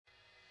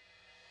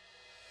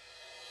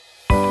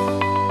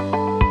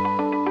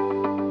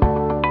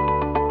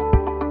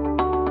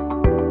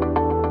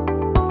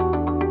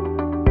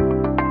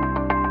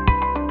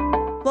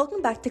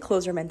back to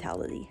Closer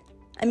Mentality.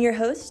 I'm your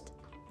host,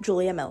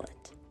 Julia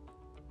Mellett.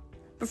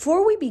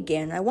 Before we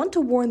begin, I want to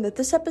warn that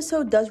this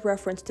episode does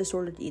reference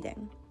disordered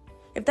eating.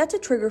 If that's a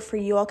trigger for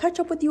you, I'll catch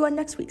up with you on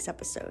next week's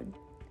episode.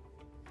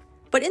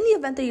 But in the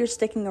event that you're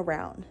sticking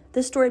around,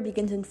 this story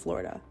begins in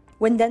Florida,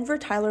 when Denvyr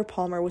Tyler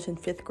Palmer was in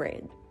 5th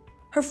grade.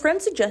 Her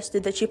friend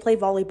suggested that she play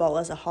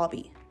volleyball as a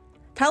hobby.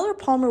 Tyler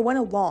Palmer went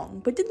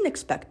along, but didn't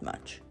expect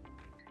much.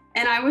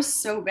 And I was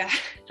so bad.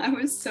 I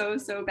was so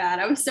bad.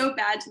 I was so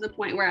bad to the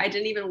point where I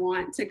didn't even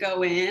want to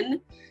go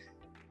in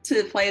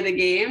to play the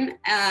game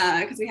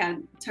because we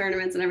had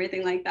tournaments and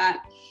everything like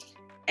that.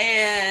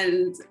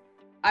 And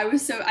I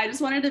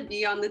just wanted to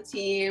be on the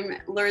team,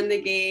 learn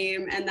the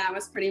game, and that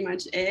was pretty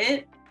much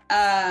it.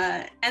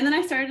 And then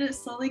I started to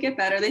slowly get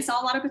better. They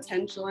saw a lot of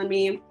potential in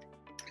me,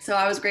 so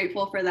I was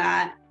grateful for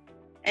that.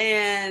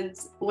 And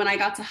when I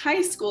got to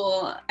high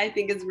school, I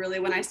think is really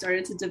when I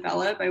started to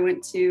develop. I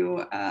went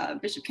to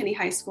Bishop Kenny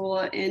High School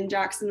in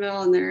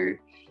Jacksonville, and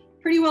they're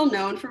pretty well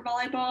known for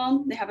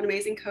volleyball. They have an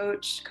amazing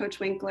coach, Coach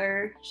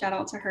Winkler, shout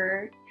out to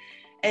her.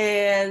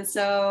 And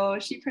so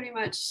she pretty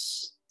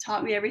much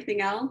taught me everything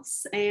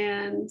else,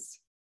 and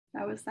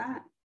that was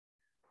that.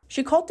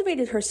 She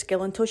cultivated her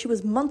skill until she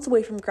was months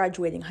away from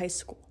graduating high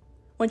school,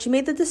 when she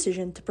made the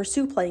decision to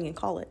pursue playing in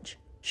college.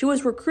 She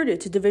was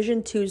recruited to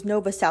Division II's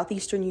Nova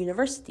Southeastern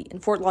University in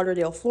Fort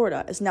Lauderdale,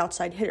 Florida as an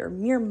outside hitter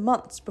mere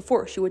months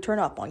before she would turn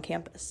up on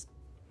campus.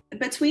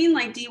 Between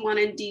like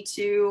D1 and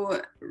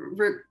D2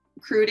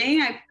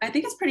 recruiting, I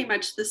think it's pretty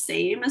much the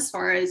same as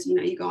far as,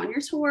 you go on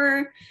your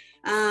tour,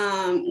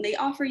 they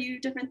offer you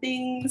different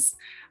things,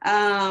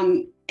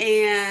 and,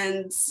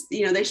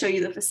 they show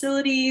you the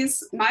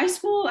facilities. My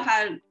school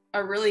had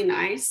a really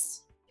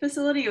nice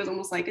facility. It was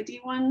almost like a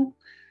D1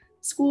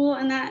 school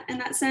in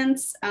that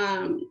sense.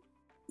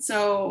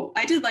 So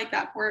I did like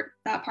that part,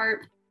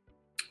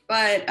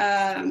 but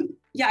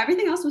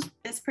everything else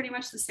is pretty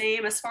much the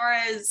same. As far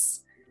as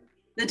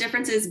the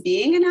differences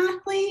being an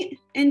athlete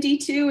in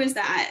D2 is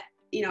that,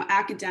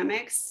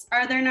 academics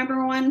are their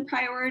number one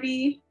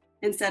priority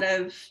instead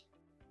of,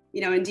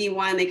 in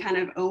D1, they kind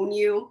of own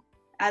you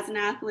as an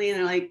athlete and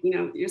they're like,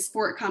 your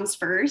sport comes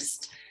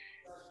first.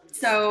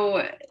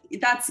 So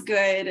that's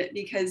good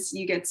because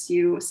you get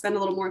to spend a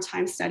little more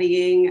time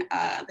studying.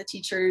 The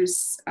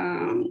teachers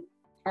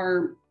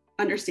are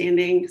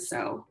understanding.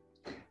 So,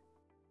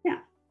 yeah.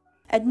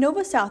 At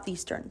Nova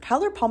Southeastern,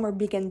 Tyler Palmer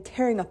began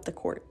tearing up the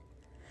court.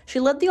 She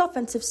led the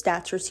offensive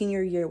stats her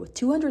senior year with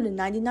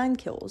 299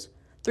 kills,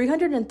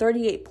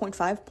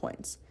 338.5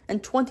 points,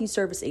 and 20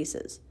 service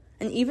aces,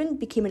 and even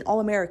became an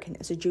All-American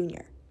as a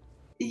junior.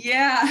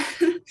 Yeah,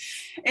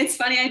 it's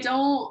funny. I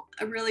don't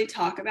really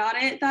talk about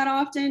it that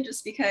often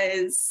just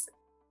because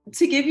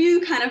to give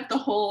you kind of the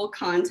whole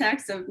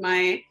context of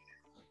my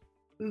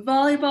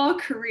volleyball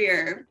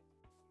career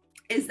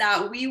is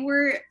that we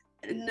were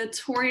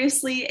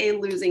notoriously a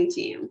losing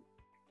team.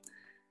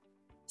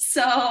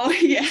 So,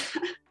 yeah,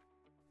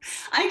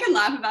 I can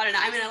laugh about it.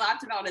 I mean, I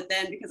laughed about it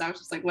then because I was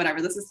just like,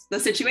 whatever, this is the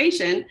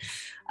situation.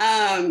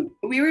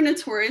 We were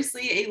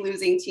notoriously a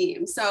losing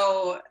team.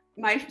 So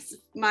my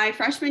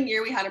freshman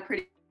year, we had a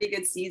pretty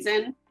good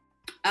season.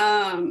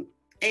 And,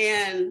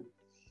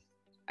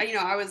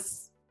 I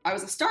was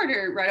a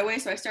starter right away.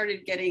 So I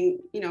started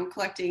getting,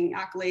 collecting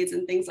accolades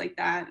and things like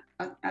that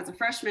as a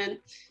freshman.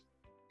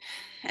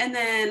 And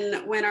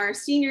then when our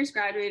seniors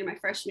graduated my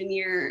freshman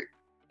year,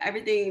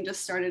 everything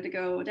just started to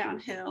go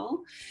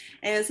downhill.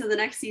 And so the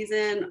next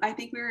season, I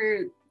think we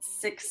were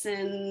 6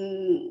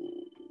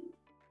 and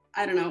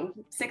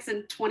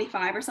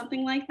 25 or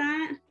something like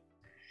that.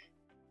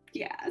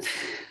 Yeah,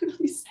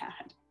 really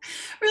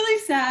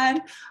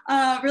sad,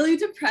 really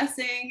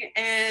depressing.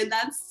 And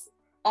that's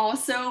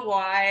also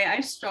why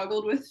I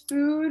struggled with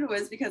food,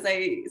 was because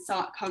I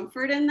sought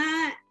comfort in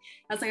that.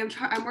 I was like,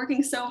 I'm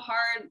working so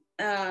hard,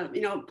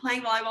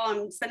 playing volleyball.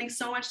 I'm spending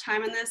so much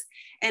time in this.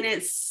 And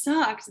it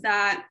sucked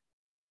that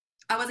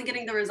I wasn't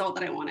getting the result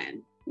that I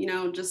wanted,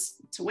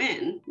 just to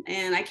win.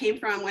 And I came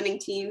from winning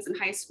teams in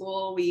high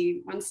school.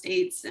 We won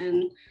states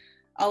and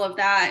all of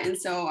that. And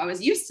so I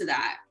was used to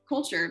that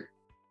culture.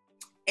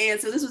 And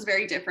so this was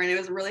very different. It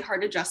was a really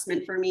hard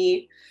adjustment for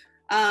me.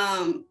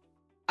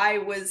 I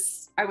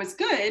was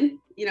good,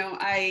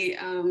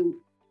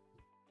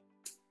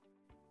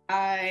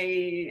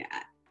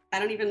 I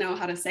don't even know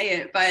how to say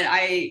it, but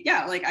I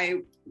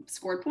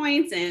scored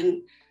points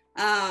and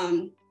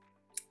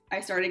I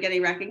started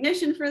getting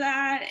recognition for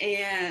that.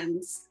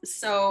 And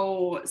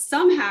so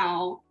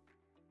somehow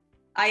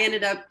I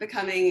ended up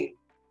becoming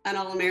an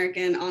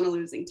All-American on a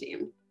losing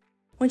team.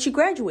 When she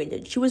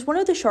graduated, she was one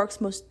of the Sharks'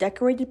 most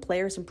decorated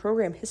players in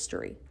program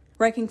history,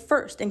 ranking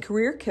first in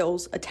career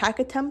kills, attack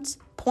attempts,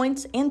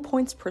 points, and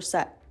points per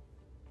set.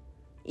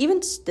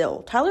 Even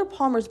still, Tyler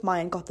Palmer's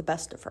mind got the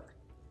best of her.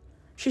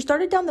 She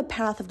started down the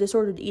path of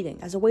disordered eating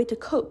as a way to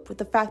cope with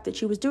the fact that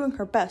she was doing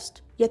her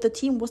best, yet the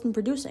team wasn't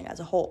producing as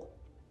a whole.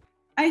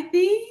 I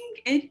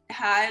think it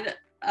had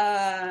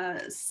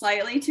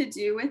slightly to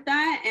do with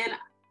that, and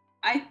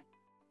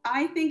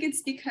I think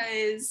it's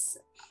because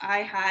I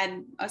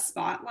had a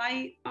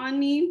spotlight on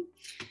me.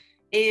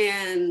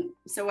 And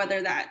so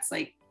whether that's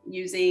like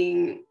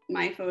using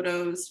my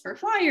photos for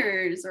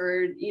flyers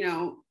or, you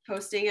know,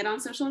 posting it on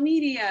social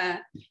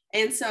media.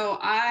 And so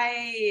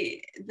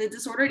the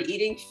disordered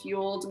eating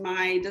fueled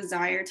my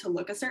desire to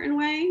look a certain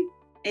way.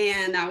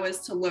 And that was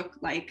to look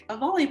like a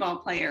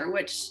volleyball player,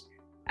 which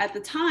at the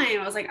time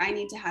I was like, I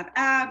need to have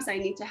abs. I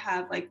need to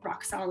have like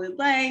rock solid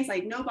legs,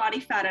 like no body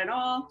fat at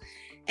all.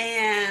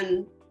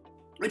 And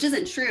which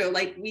isn't true.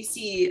 Like we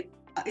see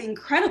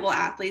incredible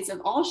athletes of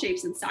all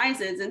shapes and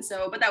sizes. And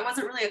so, but that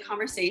wasn't really a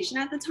conversation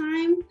at the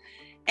time.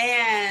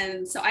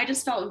 And so I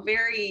just felt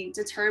very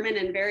determined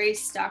and very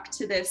stuck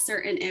to this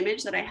certain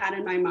image that I had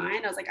in my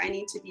mind. I was like, I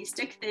need to be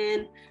stick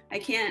thin. I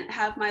can't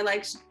have my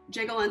legs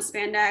jiggle in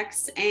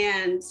spandex.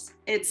 And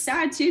it's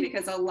sad too,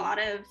 because a lot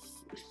of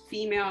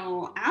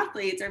female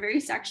athletes are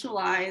very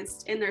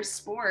sexualized in their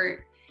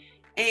sport.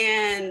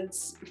 And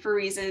for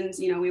reasons,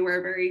 you know, we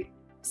wear very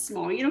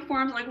small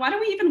uniforms. Like, why do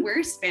we even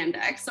wear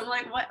spandex? So I'm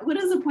like, what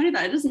is the point of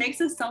that? It just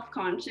makes us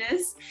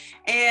self-conscious,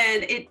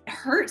 and it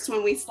hurts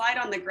when we slide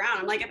on the ground.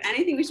 I'm like, if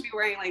anything, we should be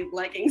wearing like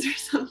leggings or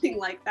something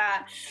like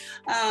that.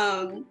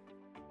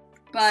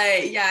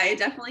 But yeah, it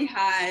definitely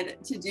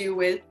had to do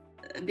with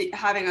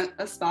having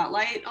a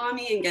spotlight on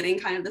me and getting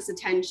kind of this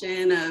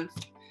attention of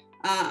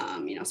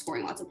you know,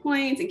 scoring lots of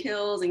points and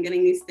kills and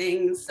getting these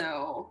things.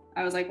 So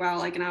I was like, wow,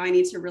 like now I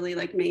need to really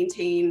like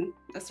maintain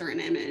a certain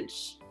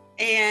image.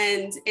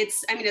 And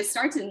it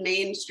starts in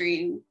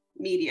mainstream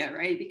media,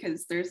 right?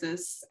 Because there's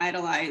this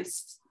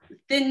idolized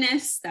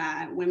thinness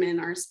that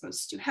women are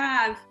supposed to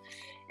have.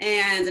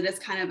 And it has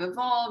kind of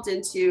evolved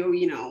into,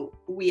 you know,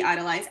 we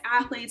idolize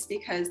athletes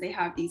because they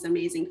have these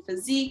amazing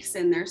physiques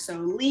and they're so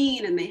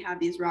lean and they have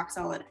these rock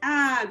solid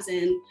abs.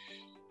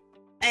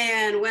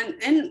 And when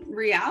in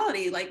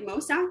reality, like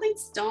most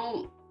athletes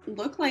don't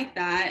look like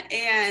that.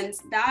 And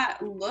that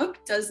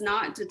look does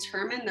not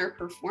determine their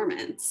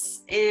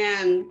performance.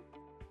 And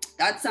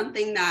that's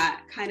something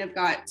that kind of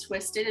got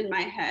twisted in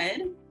my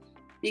head,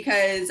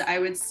 because I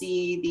would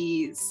see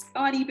these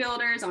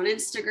bodybuilders on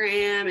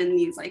Instagram and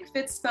these like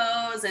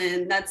fitspos,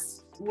 and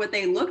that's what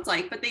they looked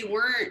like, but they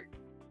weren't,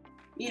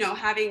 you know,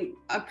 having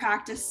a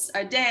practice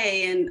a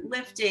day and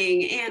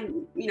lifting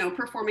and, you know,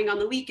 performing on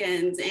the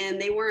weekends. And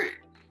they weren't,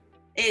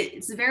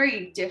 it's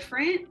very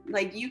different.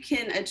 Like you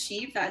can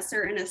achieve that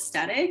certain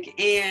aesthetic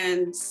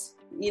and,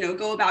 you know,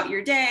 go about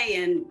your day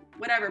and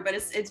whatever, but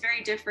it's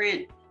very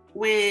different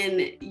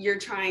when you're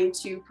trying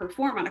to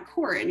perform on a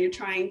court and you're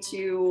trying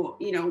to,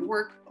 you know,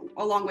 work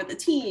along with the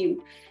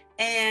team,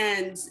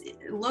 and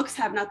looks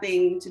have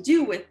nothing to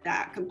do with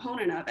that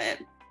component of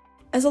it.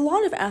 As a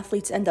lot of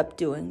athletes end up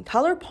doing,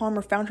 Tyler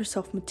Palmer found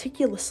herself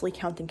meticulously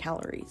counting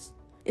calories.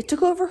 It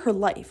took over her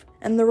life,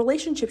 and the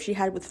relationship she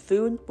had with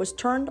food was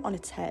turned on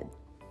its head.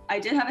 I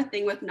did have a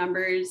thing with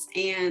numbers,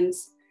 and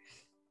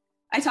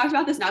I talked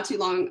about this not too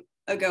long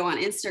ago on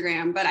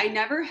Instagram, but I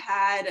never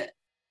had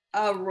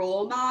a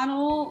role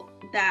model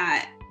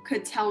that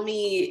could tell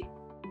me,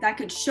 that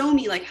could show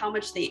me like how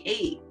much they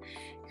ate,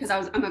 because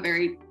I'm a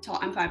very tall,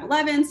 I'm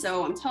 5'11",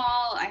 so I'm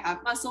tall, I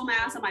have muscle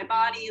mass on my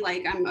body,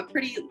 like I'm a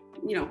pretty,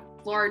 you know,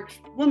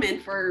 large woman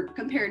for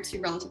compared to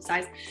relative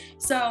size.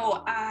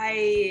 So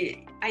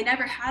I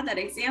never had that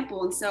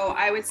example. And so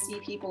I would see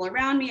people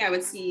around me, I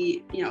would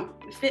see, you know,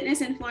 fitness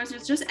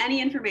influencers, just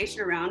any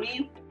information around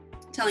me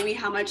telling me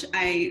how much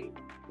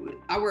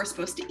we're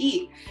supposed to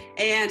eat.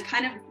 And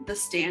kind of the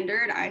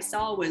standard I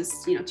saw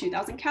was, you know,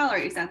 2,000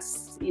 calories.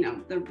 That's, you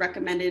know, the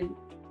recommended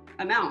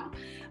amount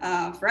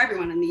for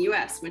everyone in the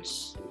US,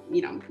 which,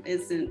 you know,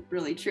 isn't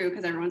really true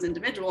because everyone's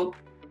individual.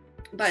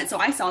 But so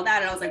I saw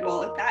that and I was like,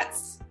 well, if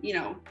that's, you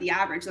know, the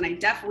average, then I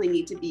definitely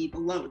need to be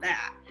below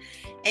that.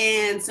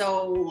 And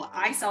so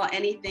I saw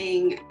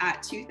anything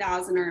at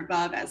 2,000 or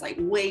above as like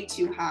way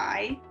too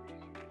high.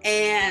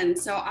 And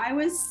so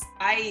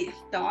I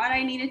thought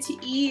I needed to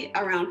eat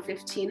around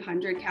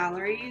 1,500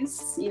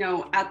 calories, you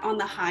know, on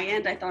the high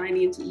end, I thought I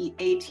needed to eat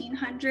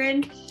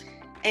 1,800.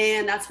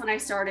 And that's when I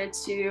started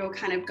to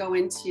kind of go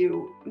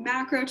into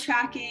macro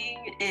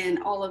tracking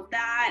and all of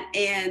that.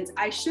 And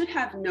I should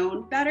have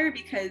known better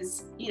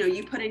because, you know,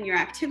 you put in your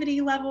activity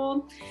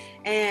level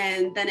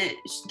and then it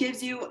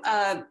gives you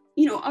a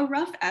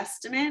rough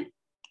estimate.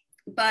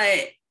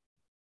 But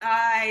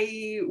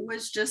I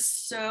was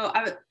just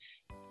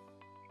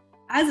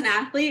as an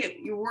athlete,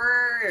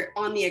 we're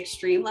on the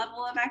extreme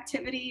level of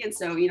activity. And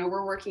so, you know,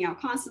 we're working out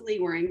constantly,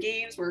 we're in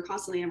games, we're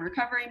constantly in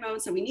recovery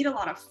mode. So we need a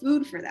lot of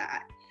food for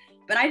that.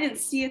 But I didn't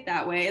see it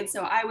that way. And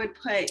so I would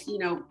put, you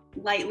know,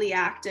 lightly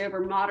active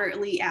or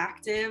moderately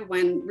active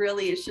when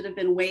really it should have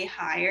been way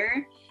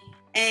higher.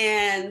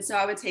 And so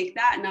I would take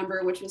that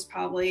number, which was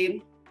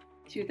probably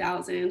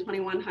 2,000,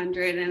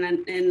 2,100.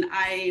 And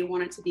I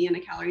wanted to be in a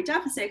calorie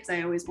deficit because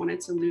I always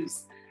wanted to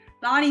lose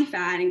body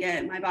fat and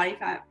get my body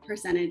fat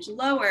percentage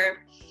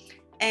lower.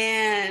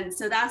 And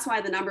so that's why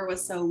the number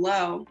was so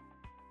low.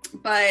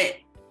 But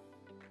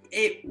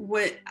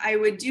I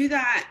would do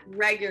that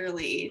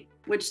regularly,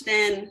 which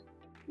then,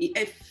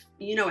 if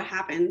you know what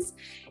happens,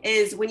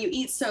 is when you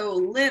eat so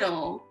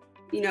little,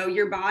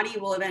 your body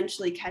will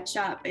eventually catch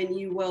up and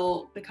you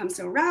will become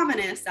so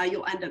ravenous that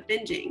you'll end up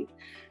binging.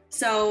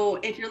 So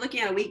if you're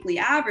looking at a weekly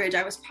average,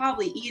 I was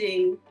probably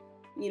eating,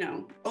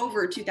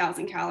 over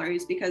 2,000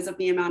 calories because of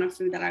the amount of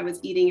food that I was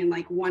eating in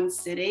like one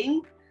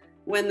sitting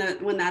when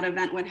that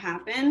event would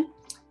happen.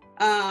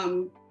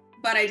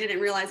 But I didn't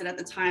realize it at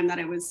the time that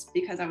it was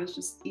because I was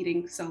just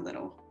eating so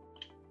little.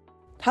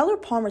 Tyler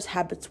Palmer's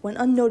habits went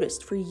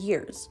unnoticed for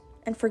years,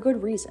 and for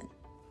good reason.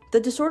 The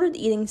disordered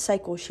eating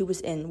cycle she was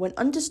in went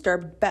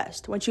undisturbed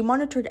best when she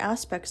monitored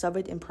aspects of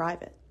it in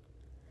private.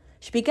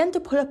 She began to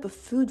put up a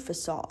food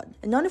facade,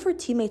 and none of her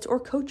teammates or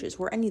coaches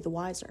were any the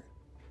wiser.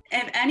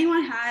 If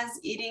anyone has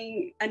an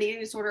eating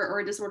disorder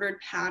or disordered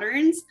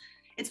patterns,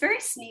 it's very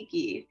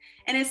sneaky.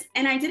 And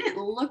I didn't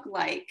look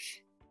like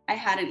I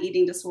had an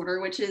eating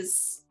disorder, which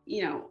is,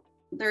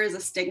 there is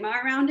a stigma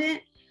around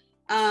it.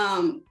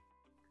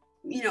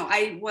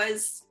 I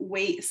was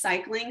weight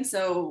cycling.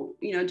 So,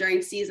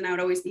 during season, I would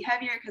always be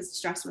heavier because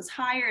stress was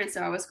higher. And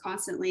so I was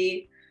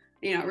constantly,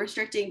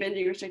 restricting,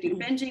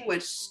 binging,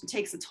 which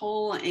takes a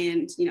toll,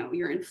 and,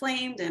 you're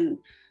inflamed and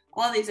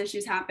all these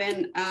issues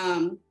happen.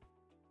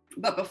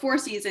 But before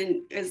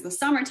season is the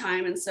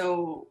summertime. And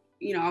so,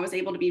 I was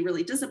able to be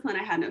really disciplined.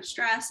 I had no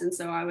stress. And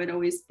so I would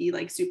always be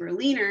like super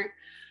leaner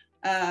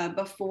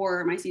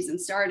before my season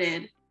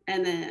started.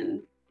 And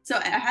then, so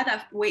I had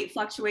that weight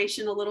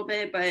fluctuation a little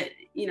bit, but,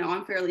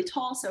 I'm fairly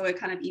tall, so it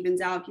kind of evens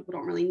out. People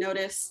don't really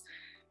notice.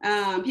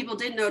 People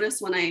did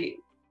notice when I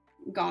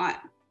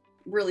got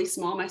really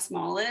small, my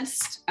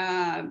smallest,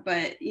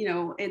 but,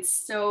 it's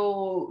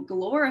so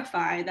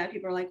glorified that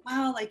people are like,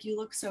 wow, like you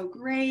look so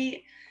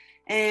great.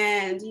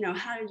 And,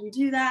 how did you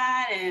do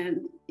that?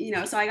 And,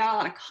 so I got a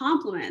lot of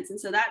compliments. And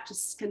so that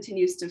just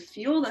continues to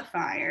fuel the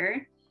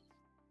fire.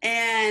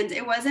 And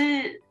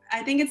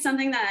I think it's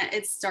something that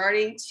it's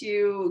starting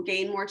to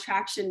gain more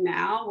traction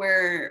now,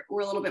 where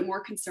we're a little bit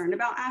more concerned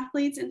about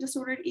athletes and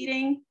disordered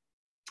eating.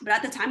 But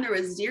at the time there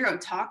was zero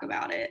talk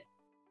about it.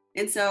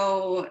 And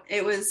so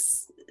it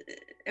was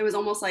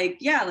almost like,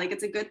 yeah, like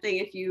it's a good thing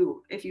if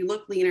you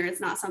look leaner. It's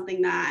not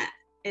something that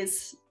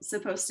is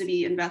supposed to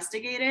be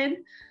investigated.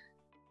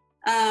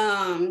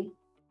 And,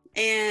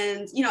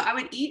 I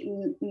would eat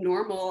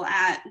normal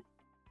at,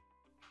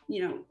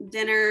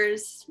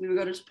 dinners. We would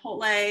go to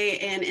Chipotle,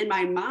 and in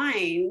my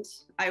mind,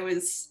 I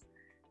was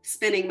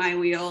spinning my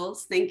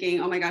wheels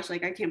thinking, oh my gosh,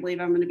 like I can't believe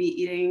I'm going to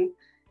be eating,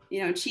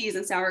 cheese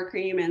and sour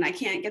cream, and I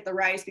can't get the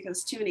rice because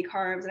it's too many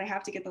carbs, and I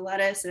have to get the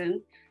lettuce. And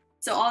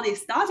so all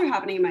these thoughts are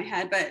happening in my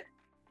head, but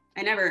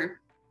I never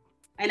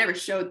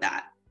showed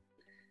that.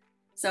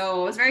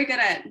 So I was very good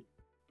at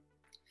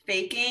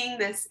faking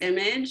this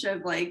image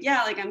of like,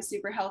 yeah, like I'm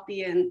super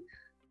healthy and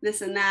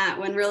this and that,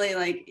 when really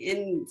like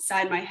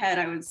inside my head,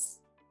 I was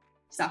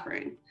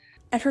suffering.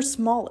 At her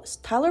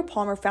smallest, Tyler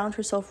Palmer found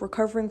herself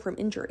recovering from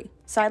injury,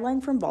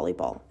 sidelined from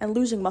volleyball, and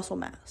losing muscle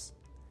mass.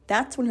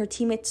 That's when her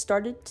teammates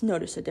started to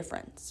notice a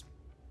difference.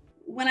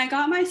 When I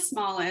got my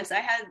smallest, I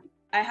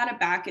had a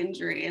back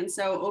injury. And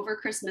so over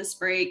Christmas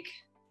break,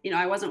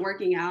 I wasn't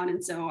working out.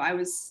 And so I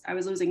was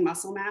losing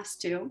muscle mass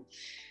too.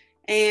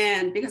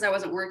 And because I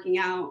wasn't working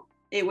out,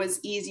 it was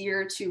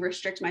easier to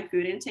restrict my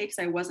food intake,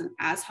 so I wasn't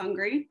as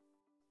hungry.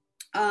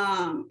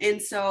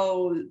 And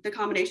so the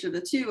combination of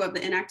the two, of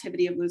the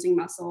inactivity of losing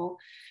muscle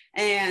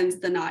and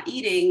the not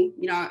eating,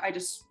 I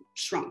just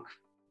shrunk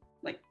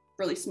like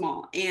really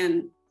small.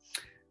 And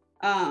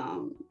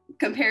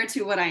compared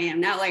to what I am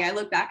now, like I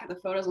look back at the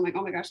photos, I'm like,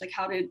 oh my gosh, like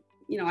how did,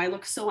 I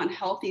look so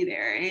unhealthy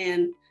there.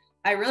 And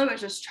I really was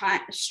just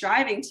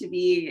striving to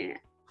be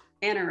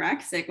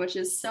anorexic, which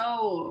is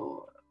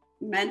so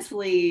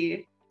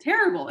mentally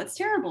terrible. It's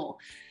terrible.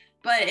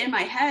 But in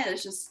my head,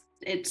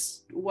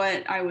 it's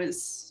what I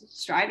was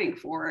striving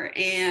for.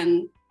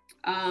 And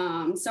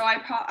so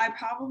I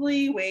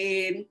probably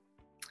weighed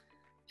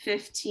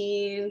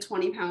 15,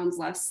 20 pounds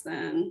less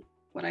than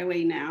what I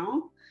weigh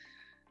now.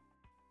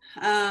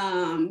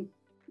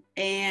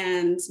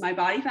 And my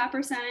body fat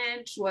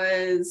percentage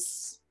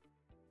was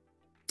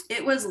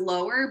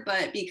lower,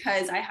 but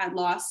because I had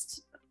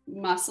lost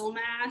muscle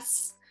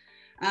mass,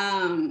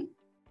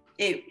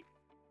 it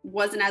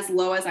wasn't as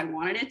low as I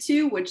wanted it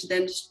to, which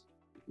then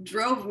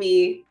drove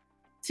me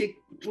to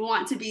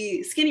want to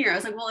be skinnier. I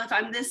was like, well, if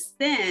I'm this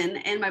thin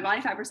and my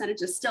body fat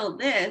percentage is still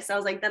this, I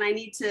was like, then I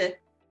need to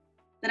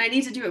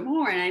do it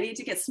more, and I need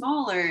to get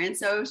smaller. And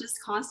so it was just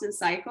constant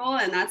cycle.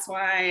 And that's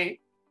why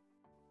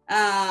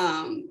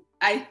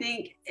I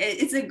think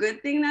it's a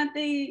good thing that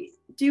they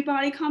do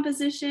body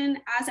composition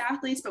as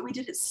athletes, but we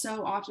did it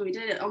so often. We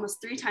did it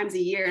almost 3 times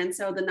a year. And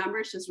so the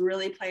numbers just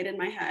really played in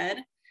my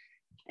head.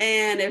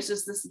 And it was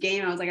just this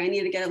game. I was like, I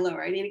need to get it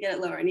lower. I need to get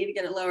it lower. I need to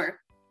get it lower.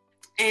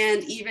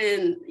 And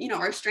even,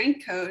 our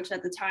strength coach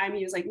at the time,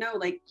 he was like, no,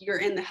 like you're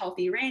in the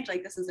healthy range.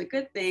 Like this is a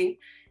good thing.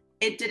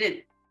 It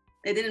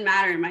didn't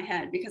matter in my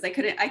head because I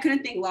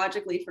couldn't think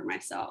logically for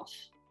myself.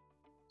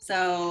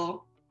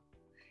 So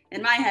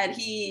in my head,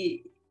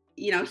 he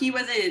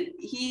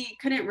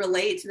couldn't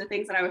relate to the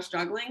things that I was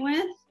struggling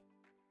with.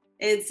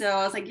 And so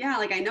I was like, yeah,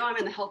 like I know I'm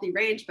in the healthy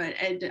range, but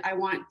I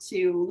want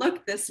to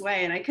look this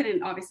way. And I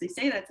couldn't obviously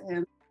say that to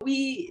him.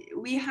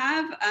 We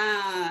have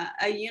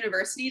a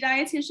university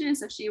dietitian,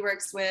 so she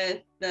works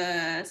with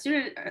the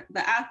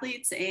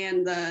athletes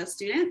and the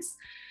students.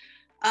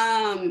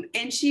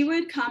 And she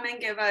would come and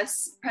give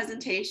us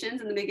presentations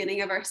in the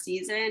beginning of our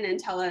season and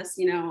tell us,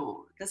 you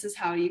know, this is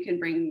how you can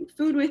bring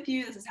food with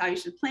you. This is how you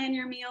should plan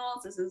your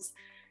meals. This is,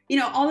 you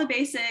know, all the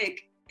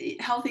basic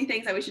healthy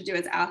things that we should do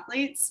as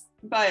athletes.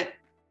 But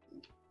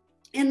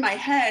in my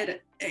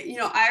head, you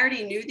know, I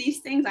already knew these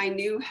things. I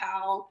knew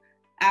how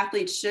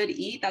athletes should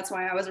eat. That's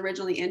why I was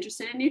originally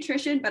interested in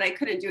nutrition, but I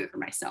couldn't do it for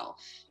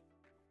myself.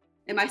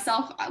 And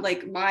myself,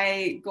 like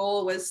my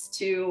goal was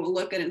to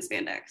look good in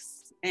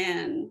spandex.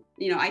 And,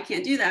 you know, I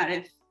can't do that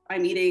if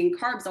I'm eating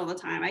carbs all the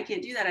time. I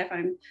can't do that if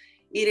I'm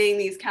eating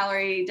these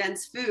calorie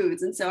dense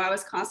foods. And so I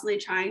was constantly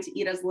trying to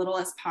eat as little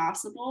as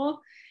possible.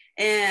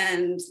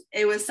 And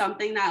it was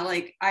something that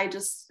like, I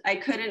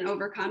couldn't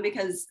overcome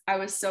because I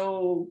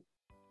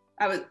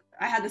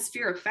had this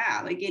fear of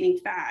fat, like gaining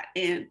fat.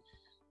 And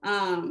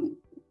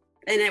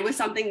it was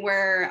something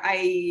where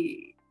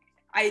I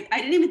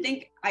didn't even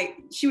think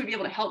she would be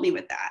able to help me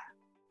with that,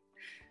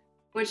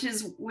 which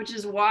is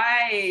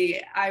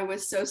why I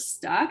was so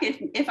stuck.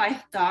 If I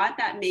thought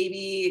that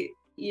maybe,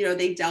 you know,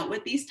 they dealt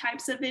with these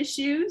types of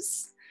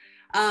issues,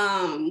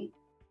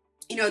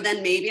 you know,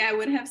 then maybe I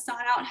would have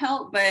sought out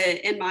help. But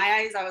in my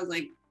eyes, I was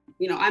like,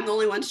 you know, I'm the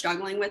only one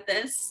struggling with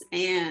this.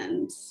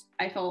 And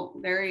I felt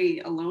very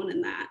alone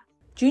in that.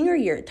 Junior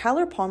year,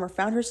 Tyler Palmer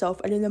found herself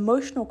at an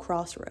emotional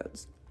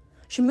crossroads.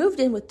 She moved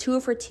in with two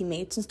of her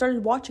teammates and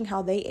started watching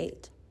how they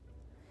ate.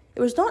 It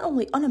was not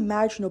only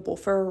unimaginable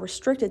for a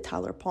restricted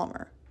Tyler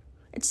Palmer,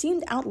 it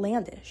seemed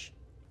outlandish.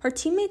 Her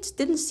teammates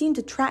didn't seem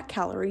to track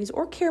calories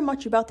or care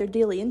much about their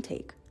daily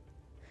intake.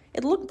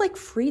 It looked like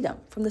freedom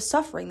from the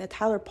suffering that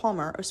Tyler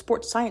Palmer, a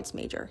sports science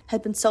major,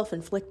 had been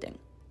self-inflicting.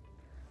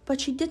 But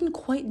she didn't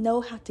quite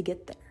know how to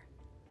get there.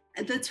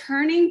 The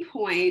turning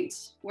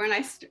point when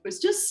I was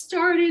just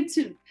started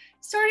to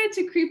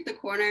creep the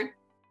corner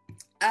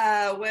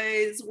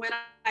was when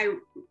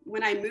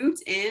I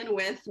moved in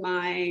with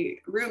my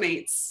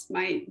roommates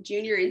my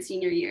junior and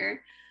senior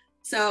year.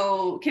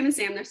 So Kim and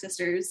Sam, they're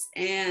sisters,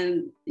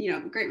 and you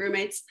know, great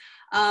roommates.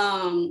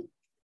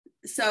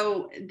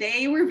 So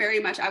they were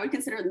very much, I would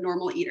consider them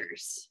normal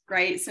eaters,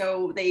 right?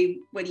 So they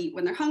would eat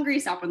when they're hungry,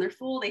 stop when they're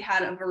full. They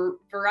had a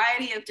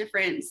variety of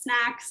different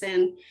snacks,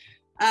 and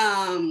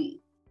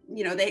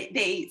you know, they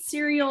ate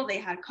cereal, they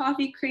had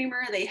coffee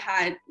creamer, they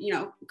had, you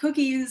know,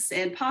 cookies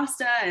and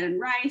pasta and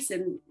rice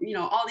and, you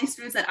know, all these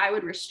foods that I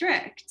would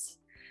restrict.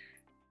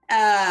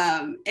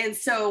 And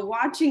so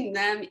watching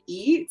them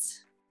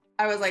eat,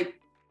 I was like,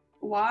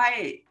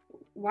 why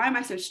am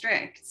I so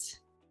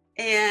strict?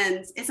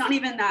 And it's not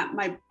even that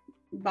my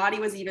body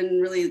was even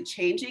really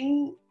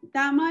changing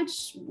that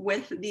much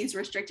with these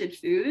restricted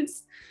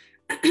foods.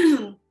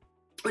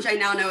 Which I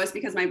now know is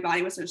because my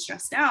body was so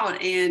stressed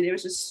out, and it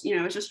was just, you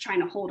know, it was just trying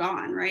to hold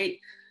on, right?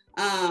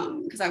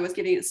 Because I was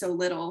giving it so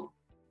little.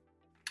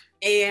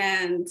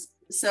 And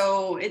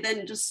so it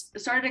then just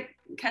started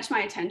to catch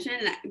my attention,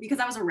 and because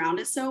I was around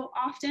it so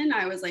often,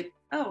 I was like,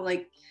 oh,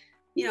 like,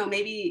 you know,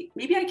 maybe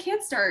I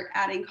can start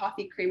adding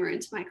coffee creamer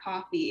into my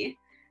coffee.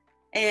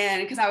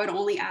 And because I would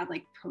only add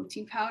like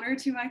protein powder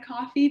to my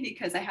coffee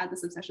because I had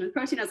this obsession with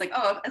protein. I was like,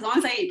 oh, as long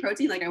as I eat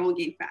protein, like I won't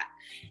gain fat.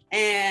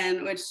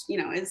 And which, you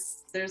know,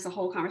 there's a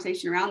whole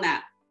conversation around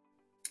that.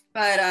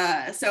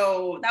 But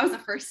so that was the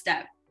first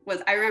step.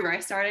 I remember I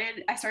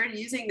started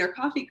using their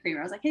coffee creamer.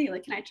 I was like, hey,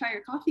 like, can I try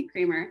your coffee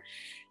creamer?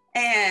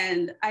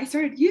 And I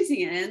started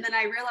using it, and then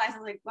I realized, I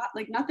was like, wow,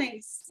 like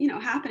nothing's, you know,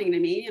 happening to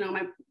me. You know,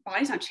 my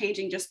body's not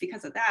changing just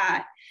because of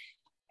that.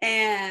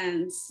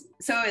 And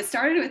so it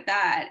started with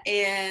that.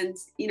 And,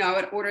 you know, I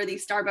would order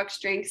these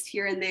Starbucks drinks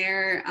here and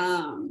there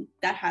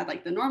that had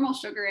like the normal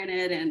sugar in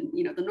it and,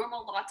 you know, the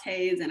normal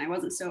lattes, and I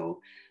wasn't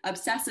so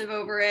obsessive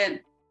over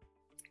it.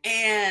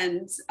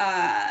 And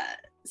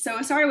so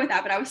it started with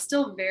that, but I was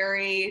still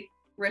very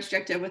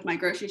restrictive with my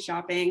grocery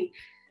shopping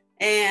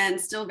and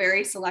still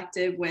very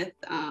selective with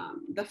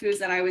the foods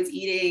that I was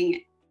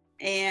eating.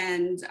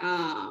 And,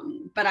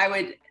 but I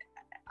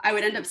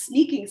would end up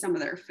sneaking some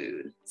of their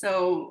food.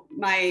 So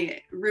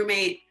my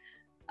roommate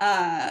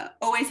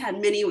always had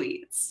mini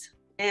wheats.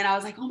 And I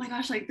was like, oh my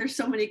gosh, like there's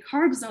so many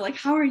carbs. So like,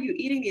 how are you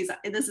eating these?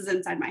 And this is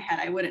inside my head.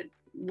 I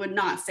would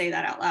not say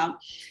that out loud.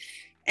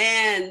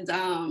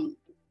 And,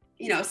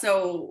 you know,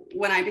 so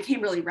when I became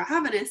really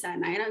ravenous at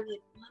night, I was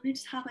like, well, let me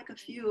just have like a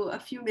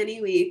few mini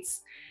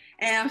wheats.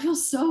 And I feel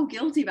so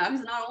guilty about it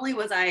because not only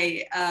was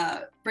I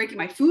breaking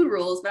my food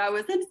rules, but I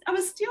was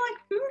stealing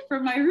food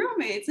from my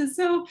roommates. And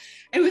so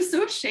it was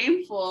so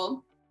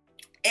shameful.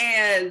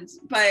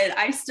 But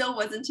I still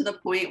wasn't to the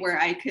point where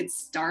I could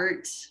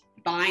start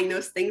buying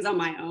those things on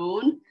my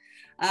own.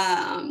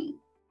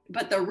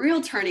 But the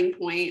real turning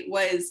point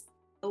was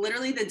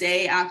literally the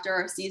day after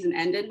our season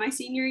ended my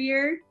senior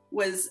year,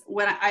 was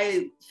when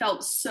I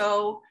felt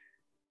so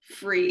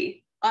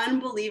free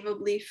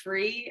unbelievably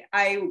free.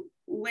 I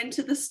went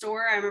to the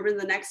store. I remember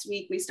the next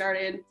week we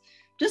started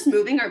just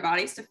moving our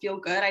bodies to feel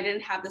good. I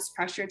didn't have this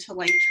pressure to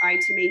like try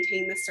to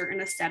maintain this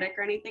certain aesthetic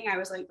or anything. I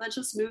was like, let's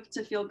just move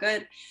to feel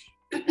good.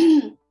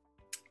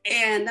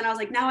 And then I was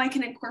like, now I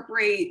can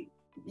incorporate,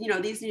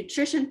 these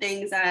nutrition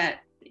things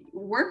that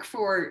work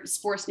for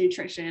sports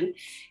nutrition.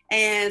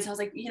 And so I was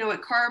like,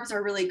 what, carbs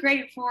are really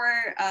great for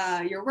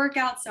your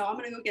workout. So I'm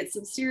going to go get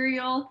some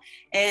cereal.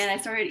 And I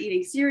started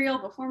eating cereal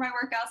before my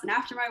workouts and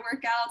after my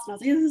workouts. And I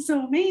was like, this is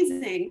so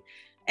amazing.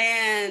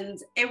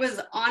 And it was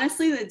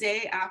honestly the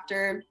day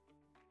after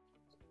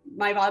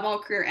my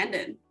volleyball career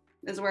ended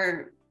is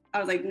where I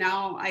was like,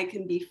 now I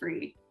can be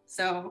free.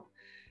 So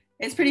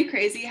it's pretty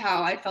crazy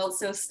how I felt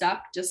so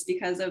stuck just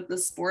because of the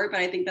sport.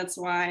 But I think that's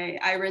why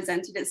I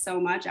resented it so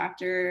much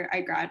after I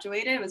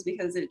graduated, was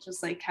because it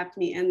just like kept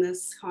me in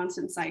this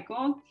constant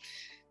cycle.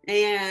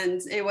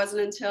 And it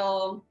wasn't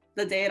until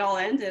the day it all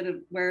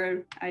ended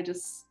where I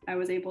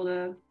was able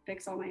to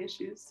fix all my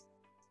issues.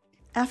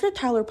 After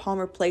Tyler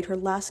Palmer played her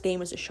last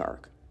game as a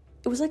Shark,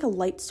 it was like a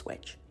light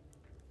switch.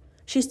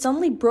 She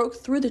suddenly broke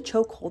through the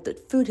chokehold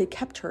that food had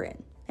kept her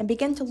in and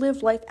began to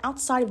live life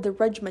outside of the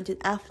regimented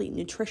athlete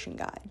nutrition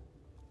guide.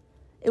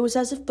 It was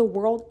as if the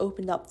world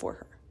opened up for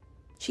her.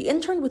 She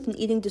interned with an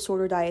eating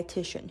disorder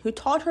dietitian who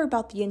taught her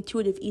about the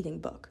intuitive eating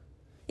book.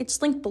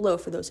 It's linked below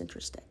for those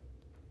interested.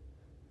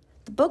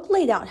 The book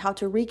laid out how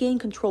to regain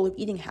control of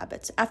eating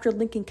habits after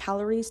linking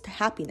calories to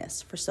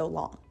happiness for so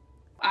long.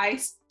 I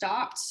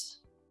stopped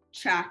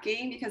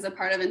tracking because a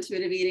part of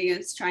intuitive eating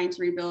is trying to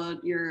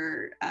rebuild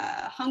your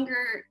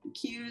hunger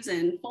cues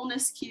and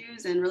fullness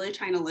cues and really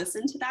trying to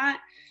listen to that.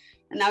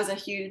 And that was a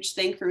huge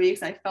thing for me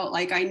because I felt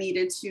like I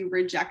needed to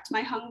reject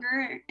my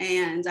hunger.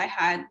 And I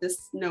had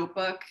this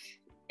notebook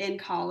in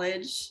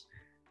college.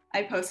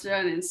 I posted it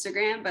on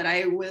Instagram, but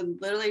I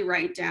would literally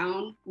write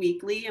down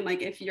weekly. And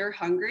like, if you're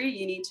hungry,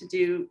 you need to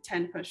do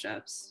 10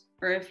 push-ups.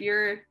 Or if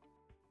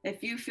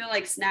you feel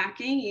like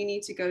snacking, you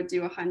need to go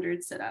do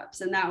 100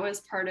 sit-ups. And that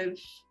was part of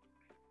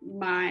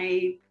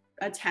my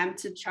attempt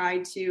to try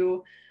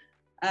to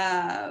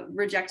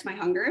reject my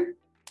hunger.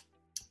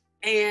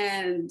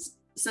 And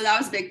so that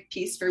was a big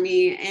piece for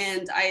me.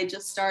 And I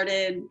just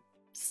started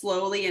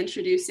slowly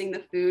introducing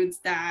the foods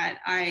that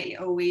I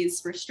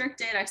always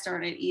restricted. I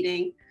started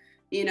eating,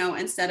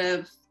 instead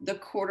of the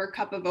quarter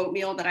cup of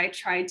oatmeal that I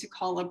tried to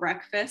call a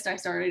breakfast, I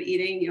started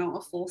eating,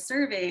 a full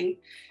serving.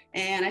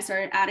 And I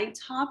started adding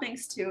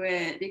toppings to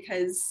it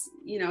because,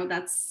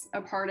 that's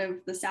a part of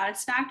the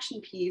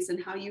satisfaction piece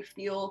and how you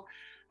feel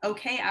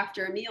okay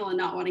after a meal and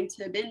not wanting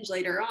to binge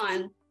later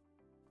on.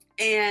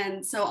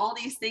 And so all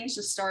these things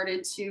just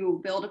started to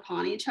build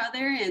upon each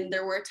other. And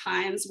there were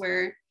times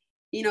where,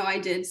 I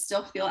did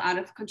still feel out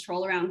of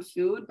control around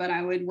food, but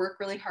I would work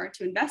really hard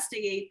to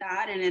investigate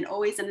that. And it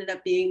always ended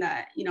up being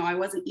that, I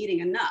wasn't eating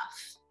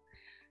enough.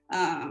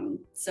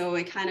 So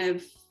it kind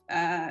of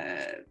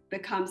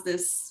becomes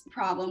this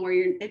problem where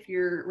if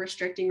you're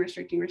restricting,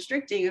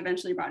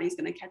 eventually your body's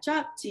going to catch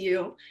up to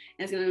you and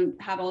it's going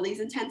to have all these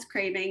intense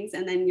cravings.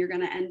 And then you're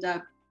going to end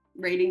up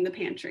raiding the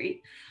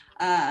pantry.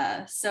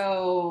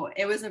 So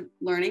it was a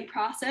learning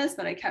process,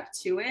 but I kept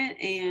to it.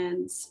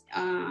 And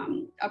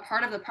a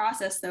part of the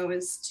process though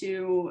is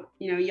to,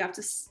 you have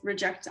to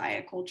reject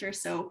diet culture.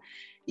 So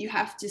you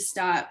have to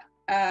stop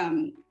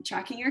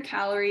tracking your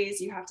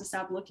calories. You have to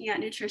stop looking at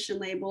nutrition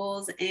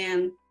labels.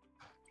 And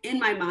in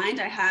my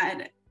mind, I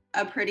had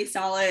a pretty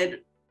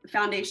solid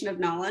foundation of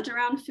knowledge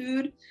around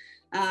food.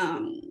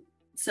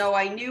 So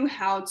I knew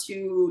how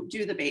to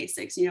do the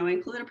basics,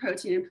 include a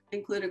protein,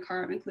 include a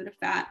carb, include a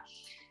fat.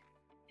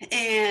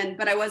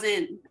 But I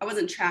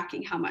wasn't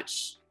tracking how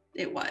much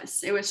it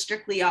was. It was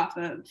strictly off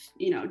of,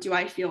 do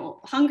I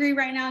feel hungry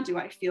right now? Do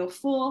I feel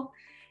full?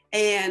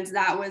 And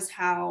that was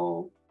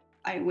how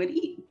I would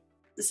eat.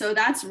 So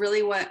that's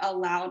really what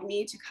allowed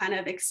me to kind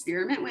of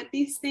experiment with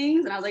these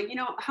things. And I was like,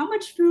 how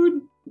much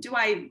food do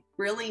I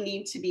really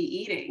need to be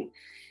eating?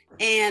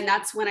 And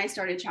that's when I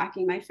started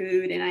tracking my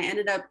food, and I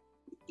ended up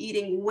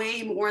eating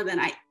way more than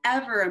I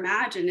ever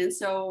imagined. And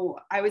so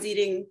I was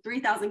eating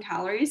 3,000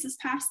 calories this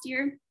past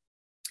year,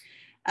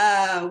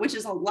 which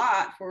is a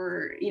lot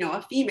for,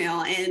 a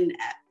female. And,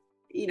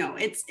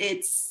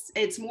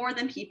 it's more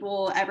than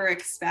people ever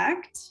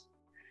expect.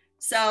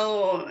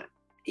 So,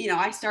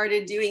 I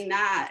started doing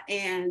that,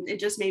 and it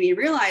just made me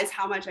realize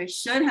how much I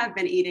should have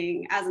been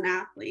eating as an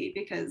athlete,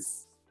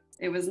 because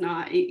it was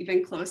not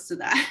even close to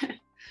that.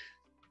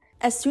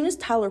 As soon as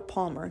Tyler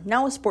Palmer,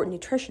 now a sport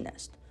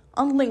nutritionist,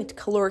 unlinked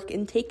caloric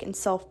intake and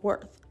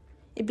self-worth,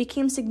 it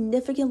became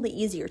significantly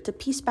easier to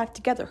piece back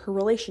together her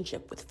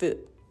relationship with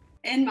food.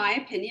 In my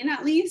opinion,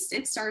 at least,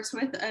 it starts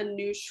with a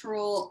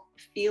neutral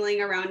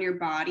feeling around your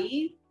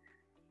body,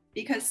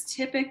 because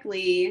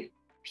typically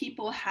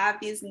people have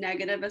these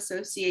negative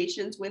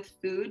associations with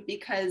food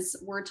because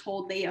we're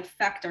told they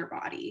affect our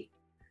body.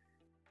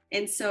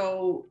 And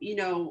so,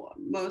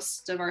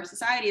 most of our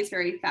society is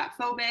very fat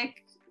phobic.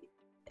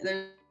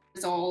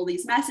 There's all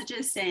these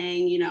messages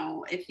saying,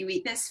 if you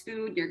eat this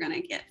food, you're going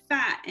to get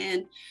fat.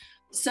 And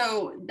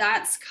So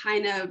that's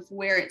kind of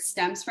where it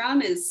stems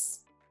from, is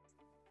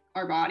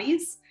our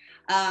bodies.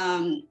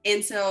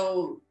 And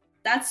so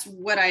that's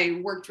what I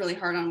worked really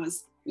hard on,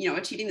 was,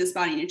 achieving this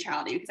body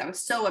neutrality, because I was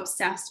so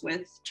obsessed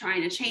with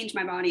trying to change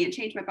my body and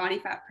change my body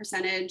fat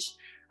percentage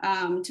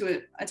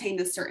to attain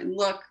this certain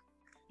look,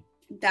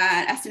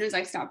 that as soon as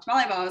I stopped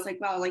volleyball, I was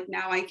like, wow, like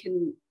now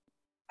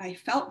I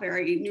felt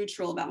very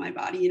neutral about my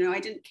body. I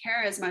didn't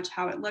care as much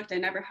how it looked. I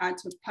never had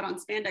to put on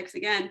spandex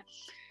again.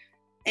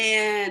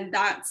 And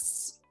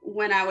that's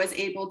when I was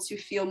able to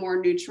feel more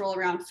neutral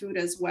around food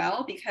as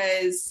well,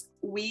 because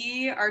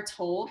we are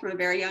told from a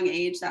very young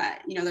age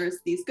that, there's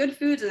these good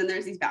foods and then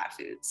there's these bad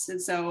foods.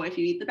 And so if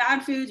you eat the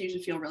bad foods, you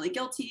should feel really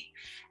guilty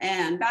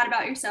and bad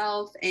about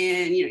yourself,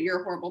 and,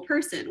 you're a horrible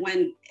person.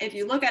 When if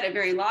you look at it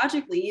very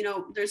logically,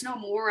 there's no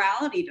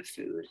morality to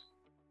food,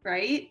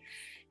 right?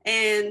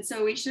 And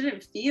so we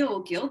shouldn't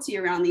feel guilty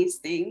around these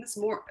things.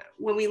 More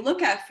when we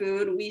look at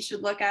food, we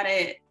should look at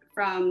it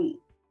from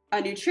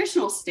a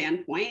nutritional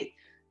standpoint.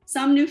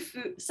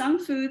 Some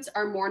foods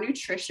are more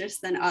nutritious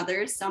than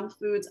others. Some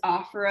foods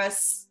offer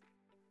us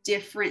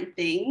different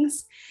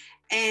things.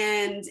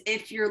 And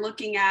if you're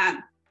looking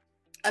at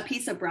a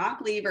piece of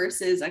broccoli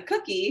versus a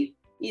cookie,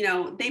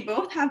 they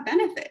both have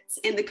benefits.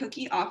 And the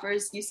cookie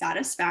offers you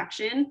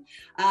satisfaction.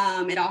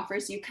 It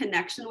offers you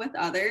connection with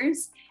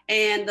others.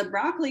 And the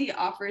broccoli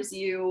offers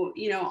you,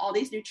 all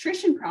these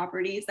nutrition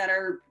properties that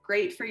are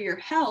great for your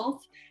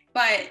health,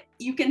 but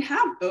you can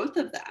have both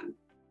of them,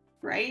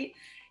 right?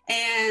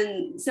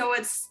 And so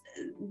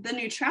the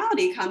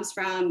neutrality comes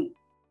from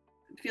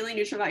feeling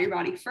neutral about your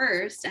body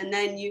first, and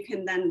then you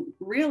can then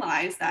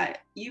realize that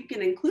you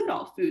can include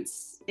all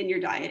foods in your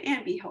diet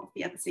and be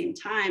healthy at the same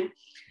time.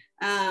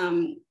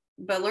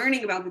 But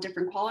learning about the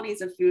different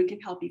qualities of food can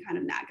help you kind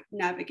of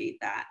navigate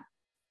that.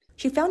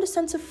 She found a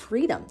sense of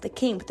freedom that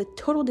came with the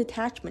total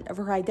detachment of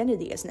her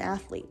identity as an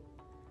athlete,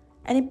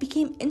 and it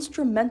became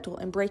instrumental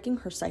in breaking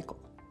her cycle.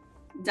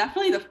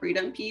 Definitely the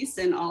freedom piece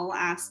in all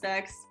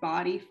aspects: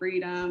 body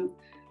freedom,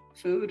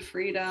 food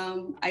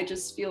freedom. I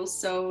just feel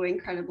so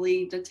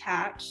incredibly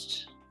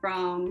detached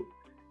from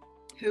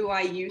who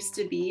I used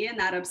to be, and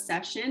that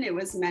obsession. It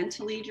was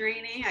mentally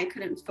draining. I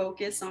couldn't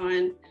focus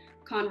on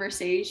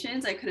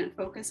conversations. I couldn't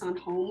focus on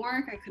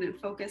homework. I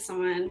couldn't focus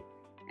on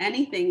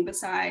anything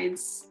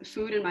besides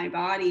food in my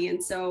body.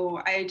 And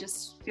so I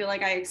just feel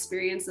like I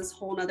experienced this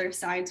whole nother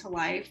side to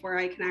life where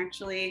I can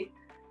actually,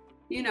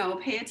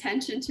 pay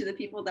attention to the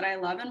people that I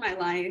love in my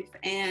life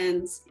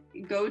and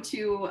go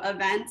to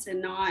events and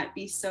not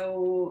be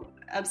so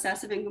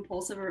obsessive and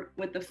compulsive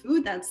with the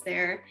food that's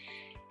there,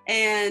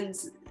 and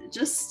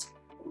just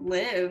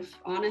live.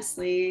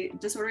 Honestly,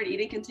 disordered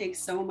eating can take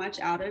so much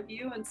out of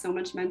you and so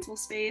much mental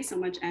space, so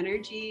much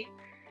energy.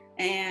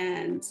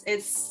 And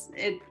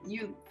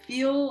you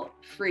feel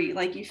free,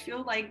 like you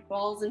feel like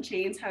balls and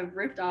chains have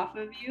ripped off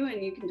of you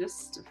and you can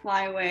just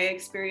fly away,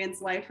 experience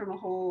life from a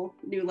whole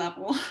new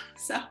level.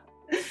 So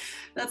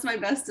that's my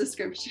best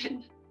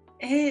description.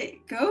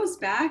 It goes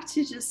back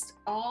to just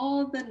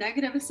all the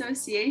negative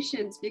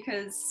associations,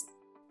 because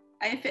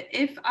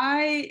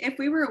if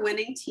we were a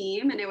winning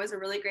team and it was a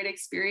really great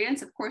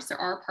experience, of course there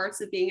are parts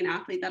of being an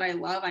athlete that I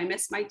love. I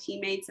miss my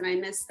teammates and I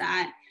miss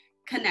that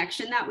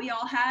connection that we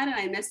all had, and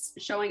I miss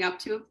showing up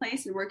to a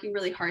place and working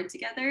really hard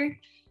together.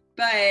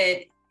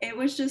 But it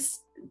was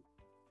just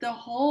the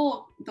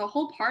whole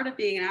part of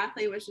being an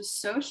athlete was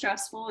just so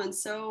stressful and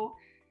so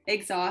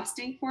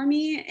exhausting for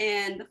me.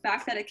 And the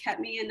fact that it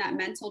kept me in that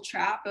mental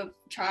trap of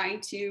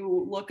trying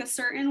to look a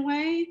certain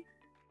way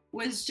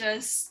was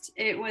just,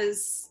 it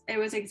was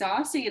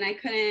exhausting. And I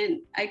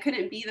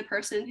couldn't be the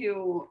person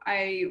who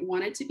I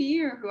wanted to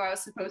be or who I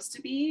was supposed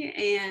to be.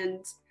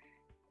 And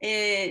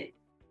it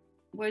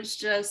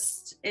was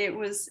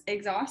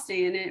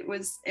exhausting. And it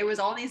was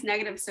all these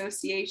negative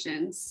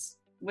associations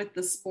with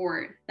the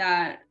sport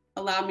that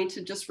allowed me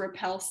to just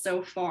repel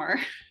so far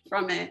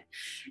from it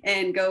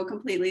and go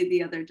completely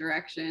the other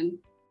direction.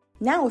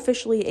 Now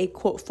officially a,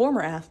 quote,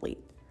 former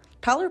athlete,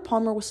 Tyler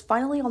Palmer was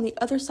finally on the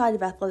other side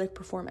of athletic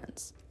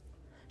performance.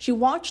 She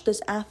watched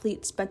as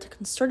athletes spent a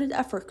concerted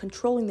effort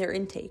controlling their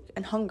intake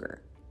and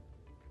hunger.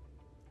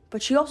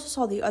 But she also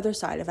saw the other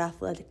side of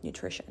athletic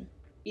nutrition.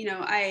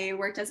 I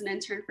worked as an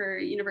intern for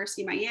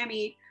University of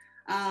Miami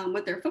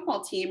with their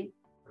football team.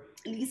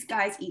 And these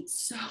guys eat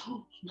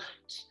so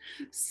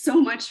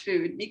much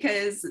food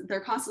because they're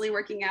constantly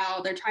working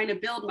out. They're trying to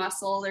build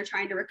muscle. They're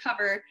trying to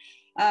recover,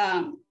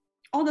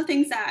 all the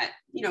things that,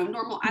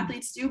 normal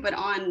athletes do, but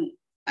on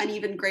an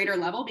even greater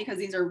level, because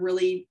these are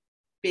really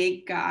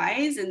big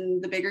guys.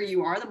 And the bigger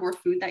you are, the more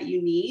food that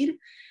you need.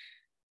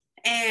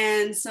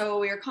 And so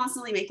we were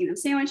constantly making them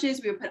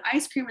sandwiches. We would put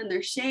ice cream in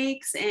their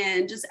shakes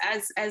and just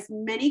as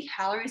many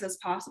calories as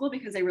possible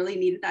because they really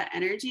needed that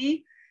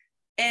energy.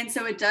 And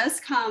so it does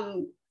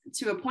come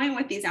to a point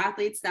with these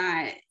athletes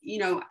that,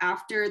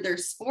 after their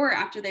sport,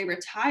 after they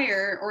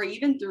retire, or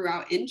even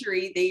throughout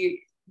injury,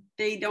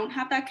 they don't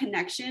have that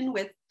connection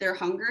with their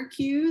hunger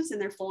cues and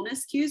their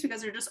fullness cues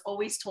because they're just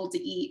always told to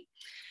eat.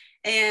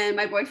 And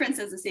my boyfriend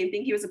says the same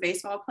thing. He was a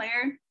baseball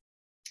player.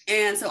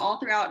 And so all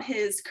throughout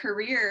his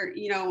career,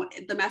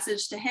 the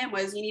message to him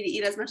was, you need to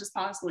eat as much as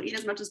possible, eat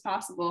as much as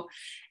possible.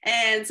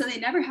 And so they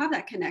never have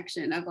that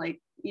connection of like,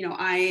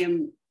 I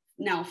am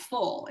now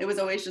full. It was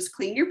always just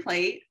clean your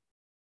plate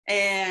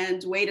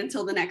and wait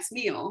until the next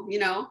meal,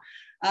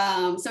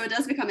 so it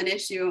does become an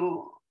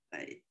issue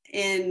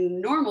in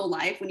normal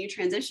life when you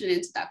transition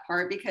into that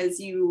part, because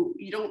you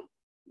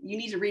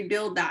need to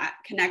rebuild that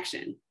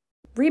connection.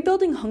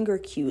 Rebuilding hunger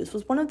cues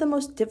was one of the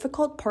most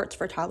difficult parts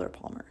for Tyler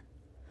Palmer.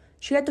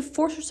 She had to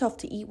force herself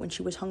to eat when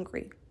she was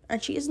hungry,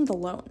 and she isn't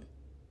alone.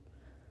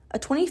 A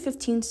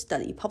 2015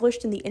 study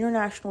published in the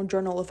International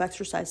Journal of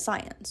Exercise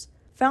Science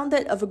found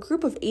that of a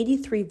group of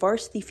 83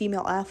 varsity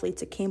female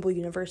athletes at Campbell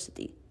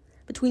University,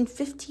 between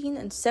 15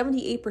 and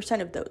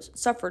 78% of those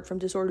suffered from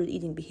disordered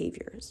eating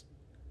behaviors.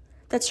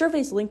 That survey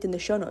is linked in the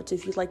show notes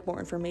if you'd like more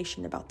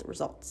information about the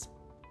results.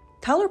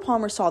 Tyler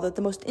Palmer saw that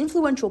the most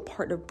influential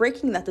part of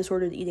breaking that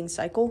disordered eating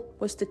cycle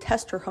was to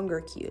test her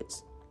hunger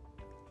cues.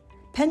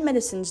 Penn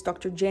Medicine's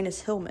Dr.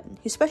 Janice Hillman,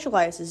 who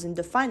specializes in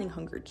defining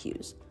hunger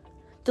cues,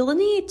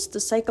 delineates the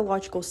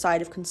psychological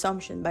side of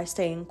consumption by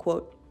saying,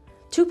 quote,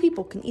 "Two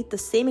people can eat the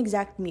same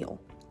exact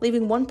meal,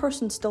 leaving one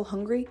person still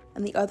hungry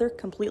and the other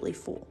completely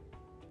full."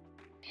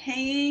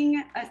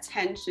 Paying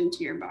attention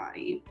to your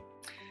body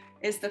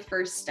is the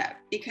first step,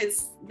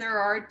 because there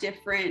are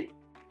different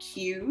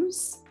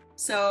cues.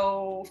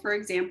 So, for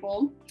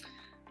example,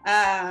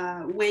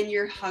 when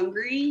you're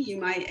hungry, you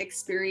might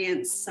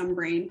experience some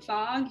brain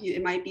fog.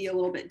 It might be a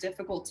little bit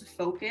difficult to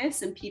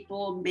focus, and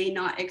people may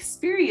not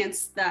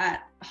experience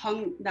that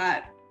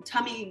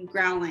tummy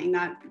growling,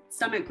 that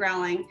stomach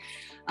growling.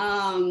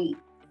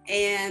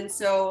 And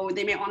so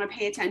they may want to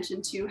pay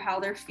attention to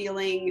how they're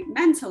feeling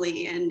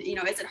mentally. And,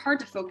 is it hard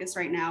to focus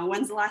right now?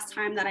 When's the last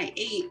time that I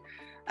ate?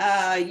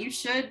 You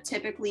should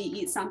typically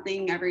eat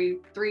something every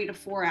 3 to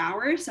 4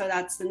 hours. So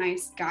that's a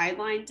nice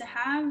guideline to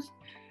have.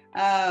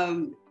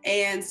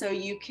 And so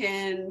you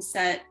can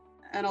set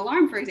an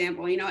alarm, for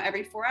example,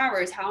 every 4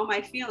 hours. How am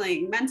I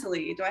feeling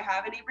mentally? Do I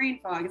have any brain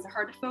fog? Is it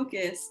hard to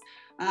focus?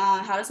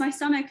 How does my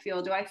stomach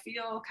feel? Do I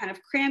feel kind of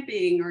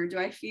cramping, or do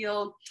I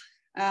feel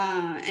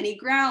any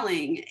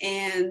growling?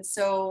 And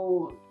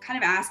so kind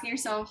of asking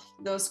yourself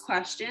those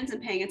questions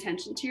and paying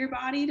attention to your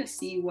body to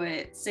see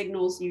what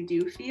signals you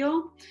do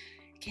feel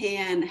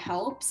can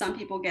help. Some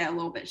people get a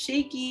little bit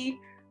shaky.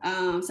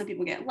 Some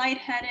people get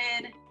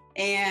lightheaded.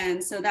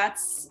 And so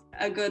that's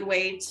a good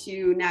way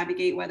to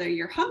navigate whether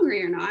you're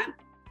hungry or not.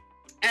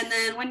 And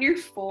then when you're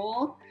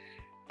full,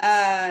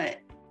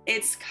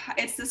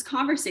 it's this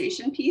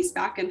conversation piece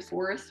back and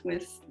forth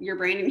with your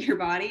brain and your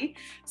body.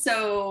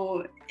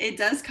 So it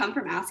does come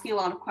from asking a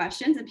lot of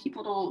questions, and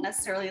people don't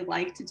necessarily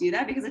like to do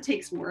that because it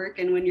takes work.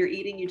 And when you're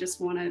eating, you just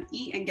want to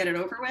eat and get it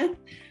over with.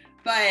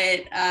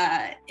 But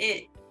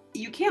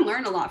you can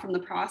learn a lot from the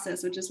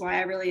process, which is why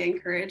I really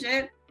encourage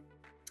it.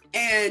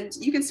 And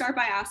you can start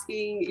by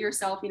asking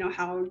yourself,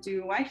 how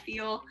do I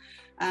feel?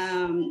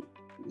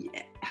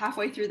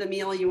 Halfway through the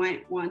meal, you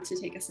might want to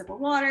take a sip of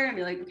water and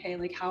be like, okay,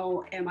 like,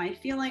 how am I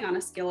feeling on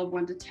a scale of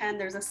 1 to 10?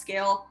 There's a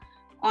scale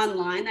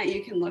online that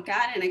you can look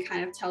at, and it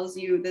kind of tells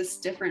you this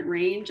different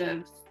range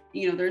of,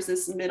 there's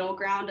this middle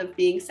ground of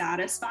being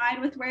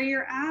satisfied with where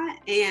you're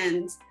at.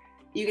 And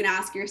you can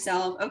ask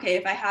yourself, okay,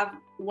 if I have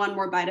one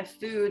more bite of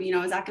food,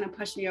 is that going to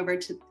push me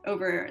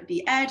over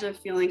the edge of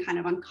feeling kind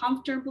of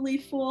uncomfortably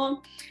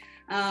full?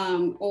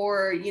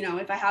 Or,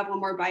 if I have one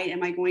more bite,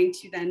 am I going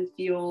to then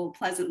feel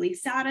pleasantly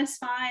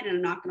satisfied and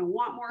I'm not going to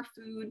want more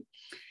food?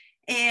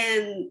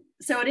 And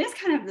so it is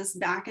kind of this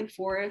back and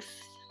forth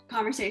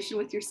conversation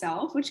with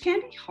yourself, which can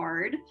be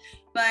hard,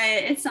 but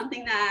it's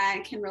something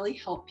that can really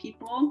help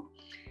people.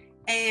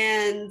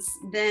 And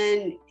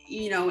then,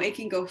 it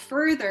can go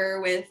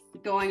further with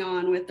going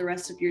on with the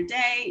rest of your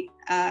day.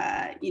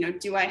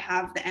 Do I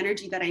have the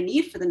energy that I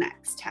need for the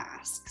next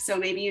task? So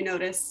maybe you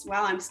notice,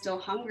 wow, I'm still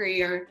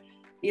hungry, or,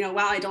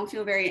 wow, I don't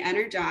feel very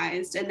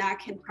energized. And that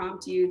can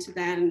prompt you to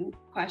then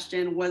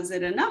question, was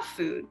it enough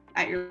food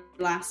at your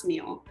last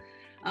meal?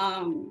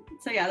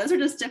 So yeah, those are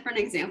just different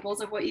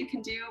examples of what you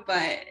can do,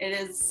 but it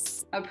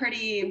is a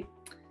pretty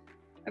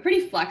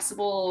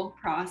flexible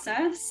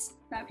process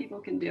that people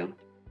can do.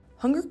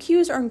 Hunger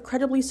cues are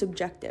incredibly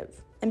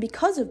subjective, and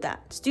because of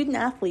that, student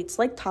athletes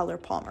like Tyler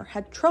Palmer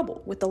had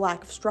trouble with the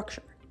lack of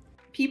structure.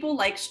 People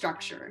like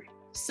structure,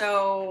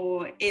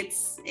 so it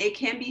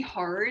can be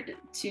hard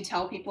to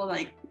tell people,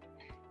 like,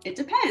 it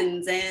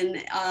depends, and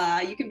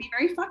you can be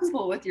very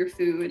flexible with your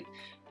food,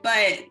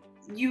 but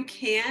you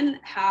can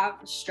have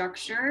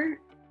structure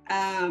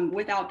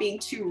without being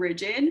too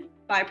rigid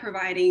by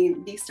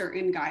providing these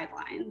certain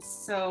guidelines.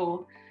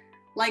 So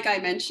like I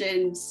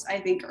mentioned, I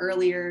think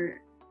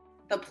earlier,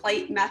 the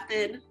plate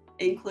method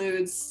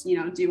includes,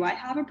 do I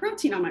have a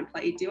protein on my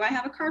plate? Do I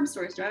have a carb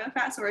source? Do I have a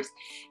fat source?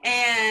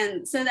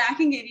 And so that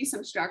can give you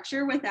some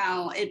structure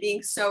without it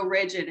being so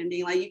rigid and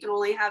being like, you can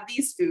only have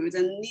these foods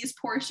and these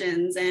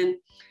portions. And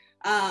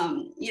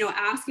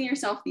asking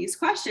yourself these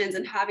questions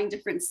and having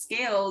different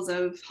scales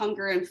of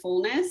hunger and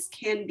fullness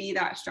can be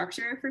that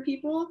structure for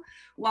people,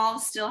 while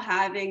still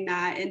having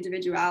that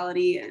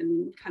individuality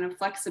and kind of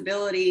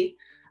flexibility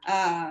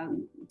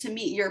to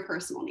meet your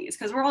personal needs,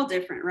 because we're all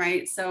different,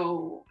 right?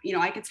 So,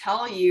 I could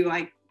tell you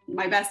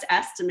my best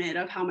estimate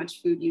of how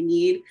much food you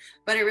need,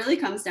 but it really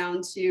comes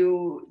down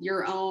to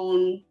your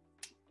own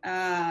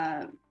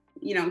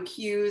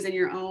cues and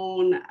your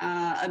own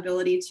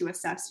ability to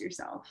assess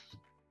yourself.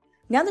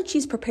 Now that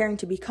she's preparing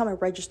to become a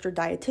registered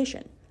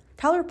dietitian,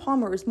 Tyler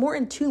Palmer is more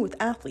in tune with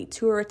athletes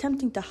who are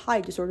attempting to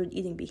hide disordered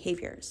eating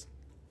behaviors.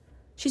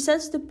 She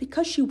says that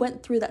because she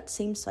went through that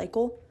same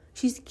cycle,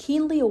 she's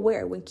keenly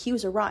aware when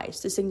cues arise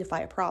to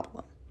signify a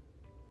problem.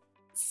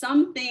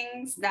 Some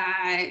things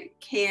that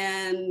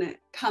can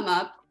come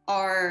up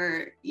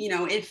are,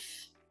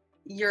 if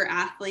your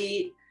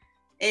athlete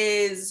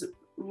is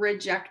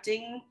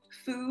rejecting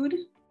food.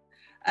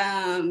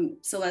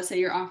 So let's say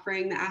you're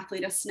offering the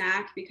athlete a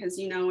snack because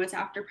it's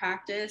after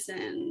practice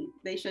and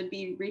they should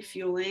be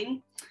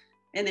refueling,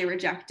 and they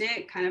reject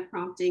it. Kind of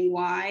prompting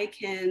why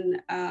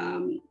can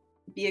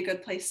be a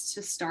good place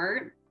to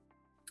start.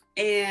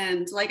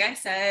 And like I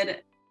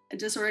said,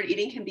 disordered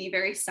eating can be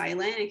very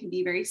silent. It can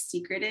be very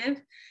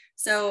secretive.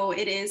 So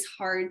it is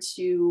hard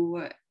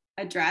to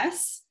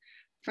address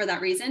for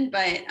that reason.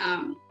 But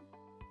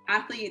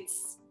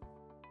athletes,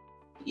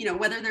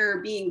 whether they're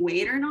being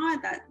weighed or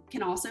not, that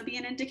can also be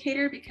an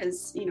indicator,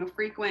 because,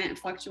 frequent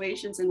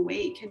fluctuations in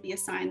weight can be a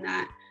sign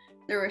that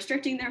they're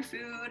restricting their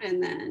food,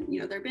 and then,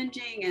 they're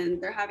binging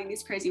and they're having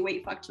these crazy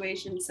weight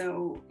fluctuations.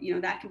 So,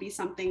 that can be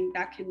something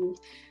that can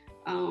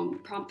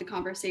prompt the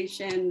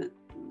conversation.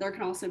 There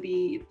can also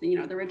be,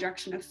 the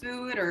rejection of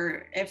food,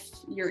 or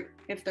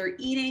if they're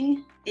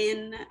eating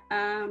in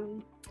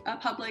a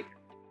public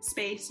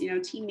space,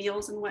 team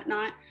meals and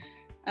whatnot,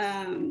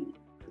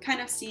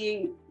 kind of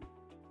seeing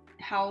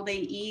how they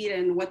eat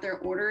and what they're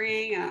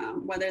ordering,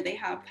 whether they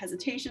have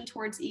hesitation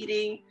towards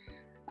eating,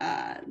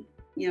 that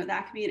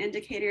could be an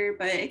indicator.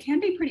 But it can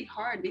be pretty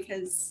hard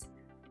because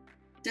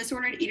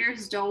disordered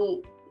eaters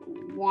don't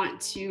want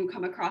to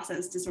come across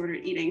as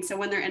disordered eating. So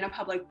when they're in a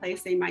public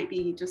place, they might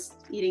be just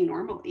eating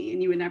normally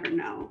and you would never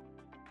know.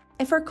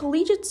 If her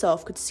collegiate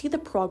self could see the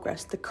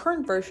progress the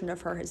current version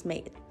of her has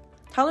made,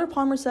 Tyler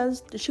Palmer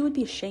says that she would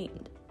be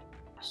ashamed.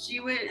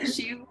 She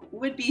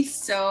would be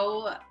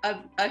so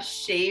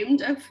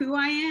ashamed of who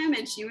I am,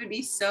 and she would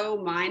be so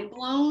mind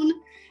blown,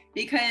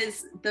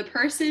 because the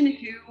person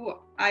who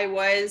I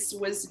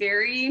was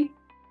very,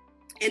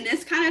 and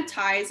this kind of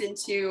ties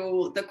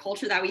into the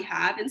culture that we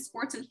have in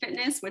sports and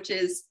fitness, which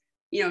is,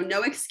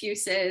 no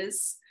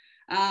excuses,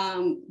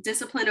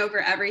 discipline over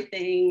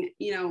everything.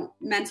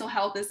 Mental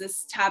health is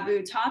this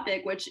taboo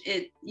topic, which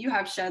you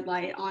have shed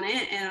light on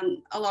it, and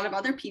a lot of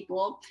other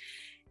people.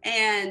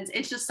 And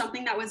it's just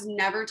something that was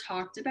never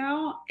talked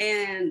about.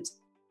 And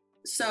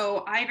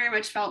so I very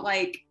much felt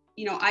like,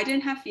 I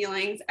didn't have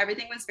feelings.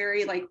 Everything was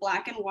very like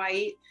black and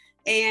white.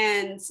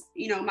 And,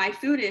 my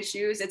food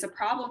issues, it's a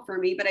problem for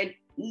me, but I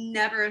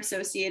never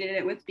associated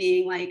it with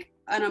being like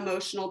an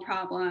emotional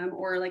problem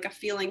or like a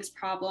feelings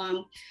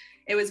problem.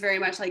 It was very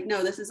much like,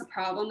 no, this is a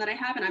problem that I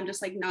have, and I'm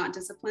just like not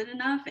disciplined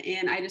enough,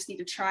 and I just need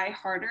to try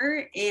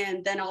harder,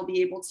 and then I'll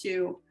be able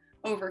to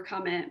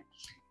overcome it.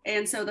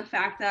 And so the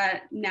fact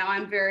that now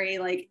I'm very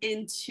like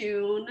in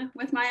tune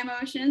with my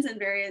emotions and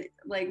very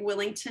like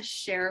willing to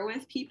share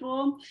with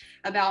people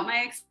about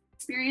my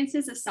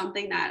experiences is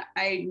something that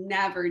I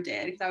never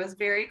did, because I was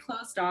very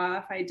closed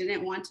off. I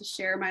didn't want to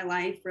share my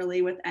life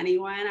really with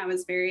anyone. I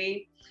was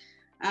very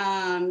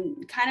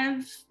kind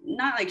of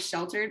not like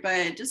sheltered,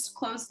 but just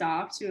closed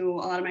off to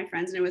a lot of my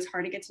friends, and it was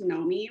hard to get to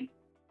know me.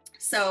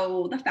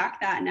 So the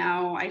fact that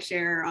now I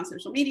share on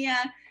social media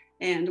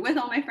and with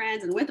all my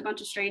friends and with a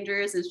bunch of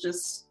strangers is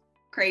just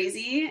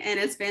crazy. And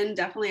it's been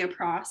definitely a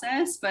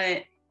process.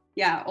 But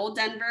yeah, old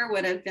Denvyr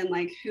would have been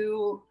like,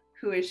 who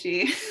is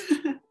she?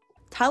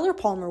 Tyler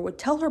Palmer would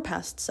tell her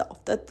past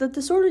self that the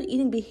disordered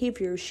eating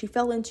behaviors she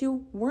fell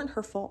into weren't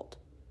her fault.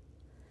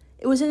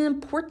 It was an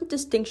important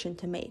distinction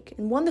to make,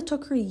 and one that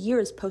took her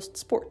years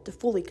post-sport to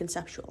fully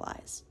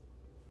conceptualize.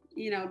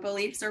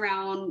 Beliefs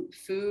around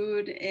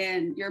food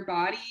and your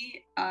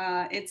body,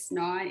 it's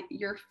not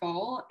your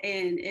fault.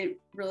 And it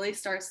really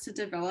starts to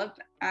develop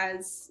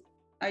as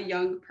a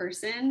young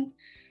person.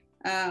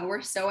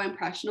 We're so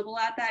impressionable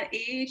at that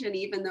age. And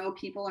even though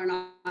people are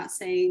not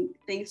saying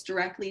things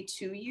directly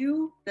to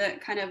you, the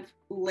kind of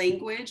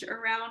language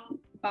around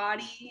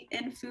body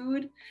and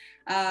food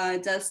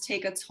does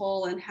take a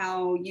toll in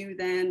how you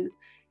then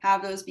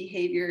have those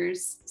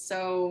behaviors.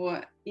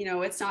 So,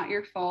 it's not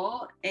your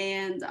fault,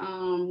 and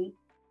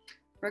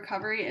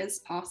recovery is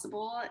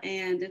possible,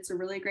 and it's a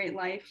really great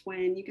life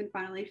when you can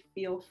finally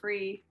feel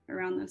free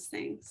around those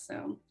things.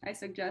 So I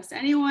suggest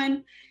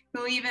anyone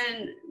who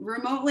even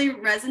remotely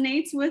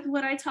resonates with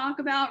what I talk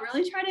about,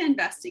 really try to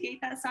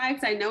investigate that side,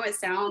 because I know it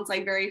sounds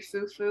like very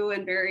foo-foo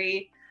and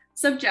very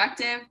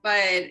subjective,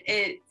 but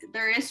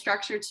there is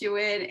structure to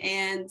it,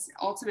 and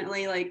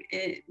ultimately like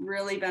it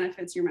really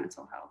benefits your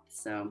mental health.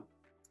 So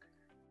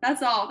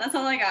That's all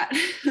I got.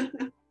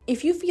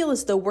 If you feel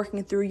as though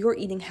working through your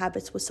eating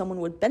habits with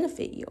someone would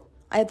benefit you,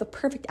 I have a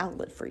perfect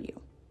outlet for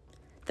you.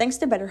 Thanks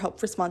to BetterHelp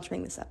for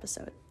sponsoring this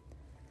episode.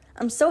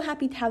 I'm so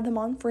happy to have them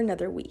on for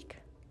another week.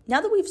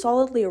 Now that we've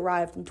solidly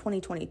arrived in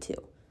 2022,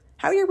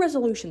 how are your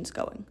resolutions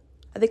going?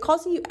 Are they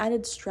causing you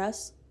added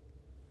stress?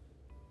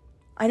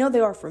 I know they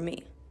are for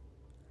me.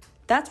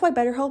 That's why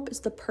BetterHelp is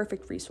the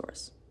perfect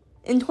resource.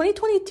 In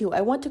 2022,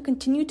 I want to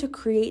continue to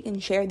create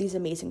and share these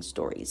amazing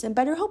stories, and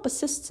BetterHelp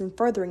assists in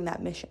furthering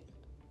that mission.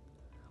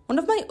 One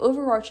of my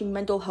overarching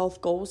mental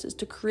health goals is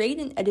to create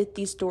and edit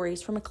these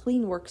stories from a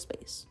clean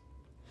workspace.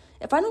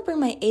 If I don't bring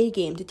my A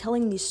game to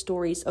telling these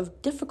stories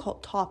of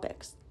difficult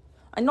topics,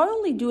 I not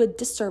only do a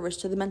disservice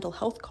to the mental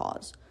health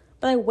cause,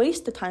 but I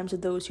waste the times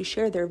of those who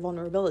share their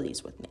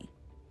vulnerabilities with me.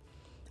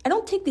 I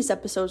don't take these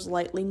episodes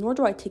lightly, nor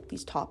do I take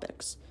these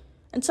topics.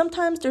 And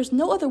sometimes there's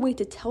no other way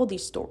to tell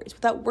these stories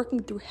without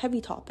working through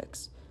heavy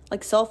topics,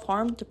 like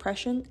self-harm,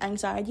 depression,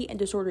 anxiety, and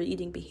disordered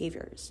eating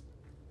behaviors.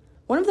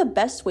 One of the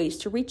best ways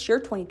to reach your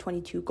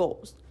 2022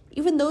 goals,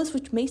 even those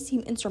which may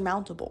seem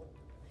insurmountable,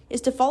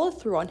 is to follow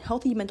through on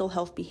healthy mental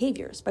health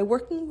behaviors by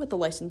working with a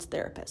licensed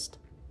therapist.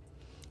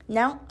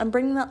 Now, I'm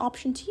bringing that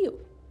option to you,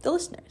 the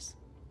listeners.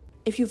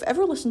 If you've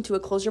ever listened to a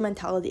Close Your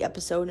Mentality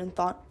episode and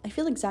thought, I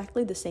feel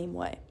exactly the same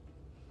way,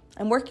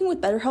 I'm working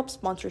with BetterHelp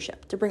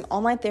sponsorship to bring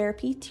online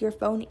therapy to your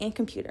phone and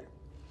computer.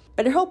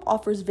 BetterHelp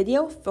offers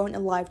video, phone,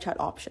 and live chat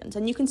options,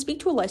 and you can speak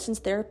to a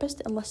licensed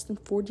therapist in less than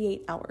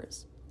 48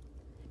 hours.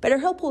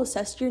 BetterHelp will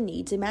assess your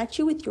needs and match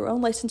you with your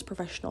own licensed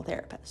professional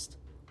therapist.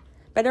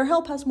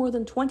 BetterHelp has more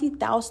than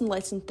 20,000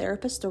 licensed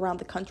therapists around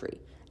the country,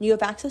 and you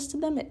have access to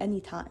them at any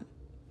time.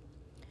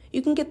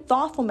 You can get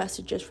thoughtful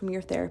messages from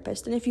your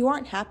therapist, and if you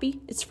aren't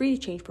happy, it's free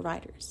to change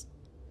providers.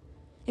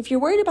 If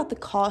you're worried about the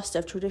cost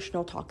of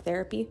traditional talk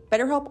therapy,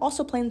 BetterHelp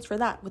also plans for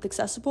that with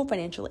accessible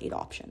financial aid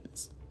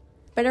options.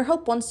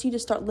 BetterHelp wants you to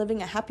start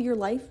living a happier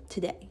life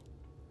today.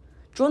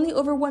 Join the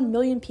over 1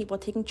 million people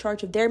taking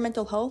charge of their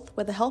mental health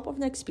with the help of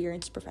an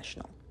experienced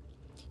professional.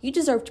 You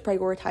deserve to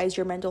prioritize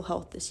your mental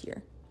health this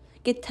year.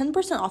 Get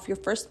 10% off your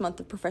first month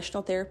of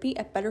professional therapy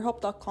at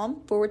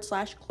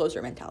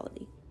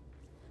betterhelp.com/closermentality.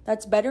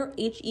 That's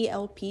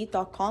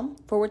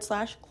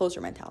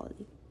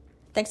betterhelp.com/closermentality.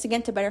 Thanks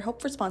again to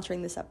BetterHelp for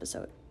sponsoring this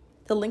episode.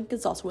 The link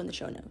is also in the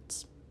show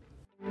notes.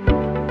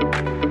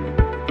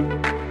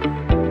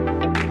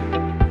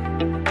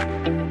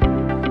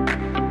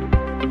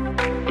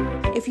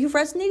 If you've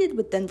resonated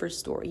with Denvyr's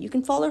story, you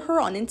can follow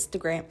her on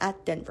Instagram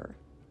at Denvyr.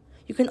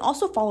 You can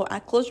also follow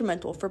at Close Your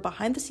Mental for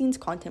behind-the-scenes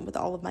content with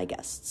all of my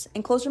guests,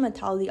 and Close Your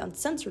Mentality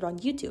Uncensored on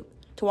YouTube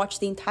to watch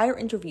the entire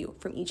interview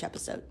from each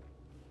episode.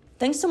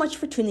 Thanks so much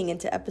for tuning in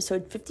to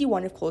episode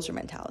 51 of Close Your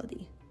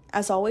Mentality.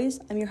 As always,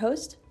 I'm your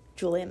host,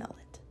 Julia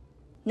Mellett.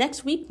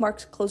 Next week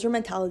marks Close Your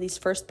Mentality's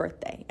first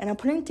birthday, and I'm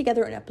putting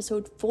together an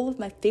episode full of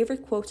my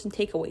favorite quotes and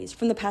takeaways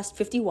from the past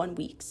 51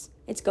 weeks.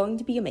 It's going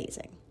to be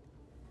amazing.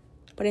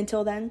 But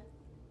until then,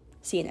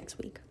 see you next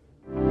week.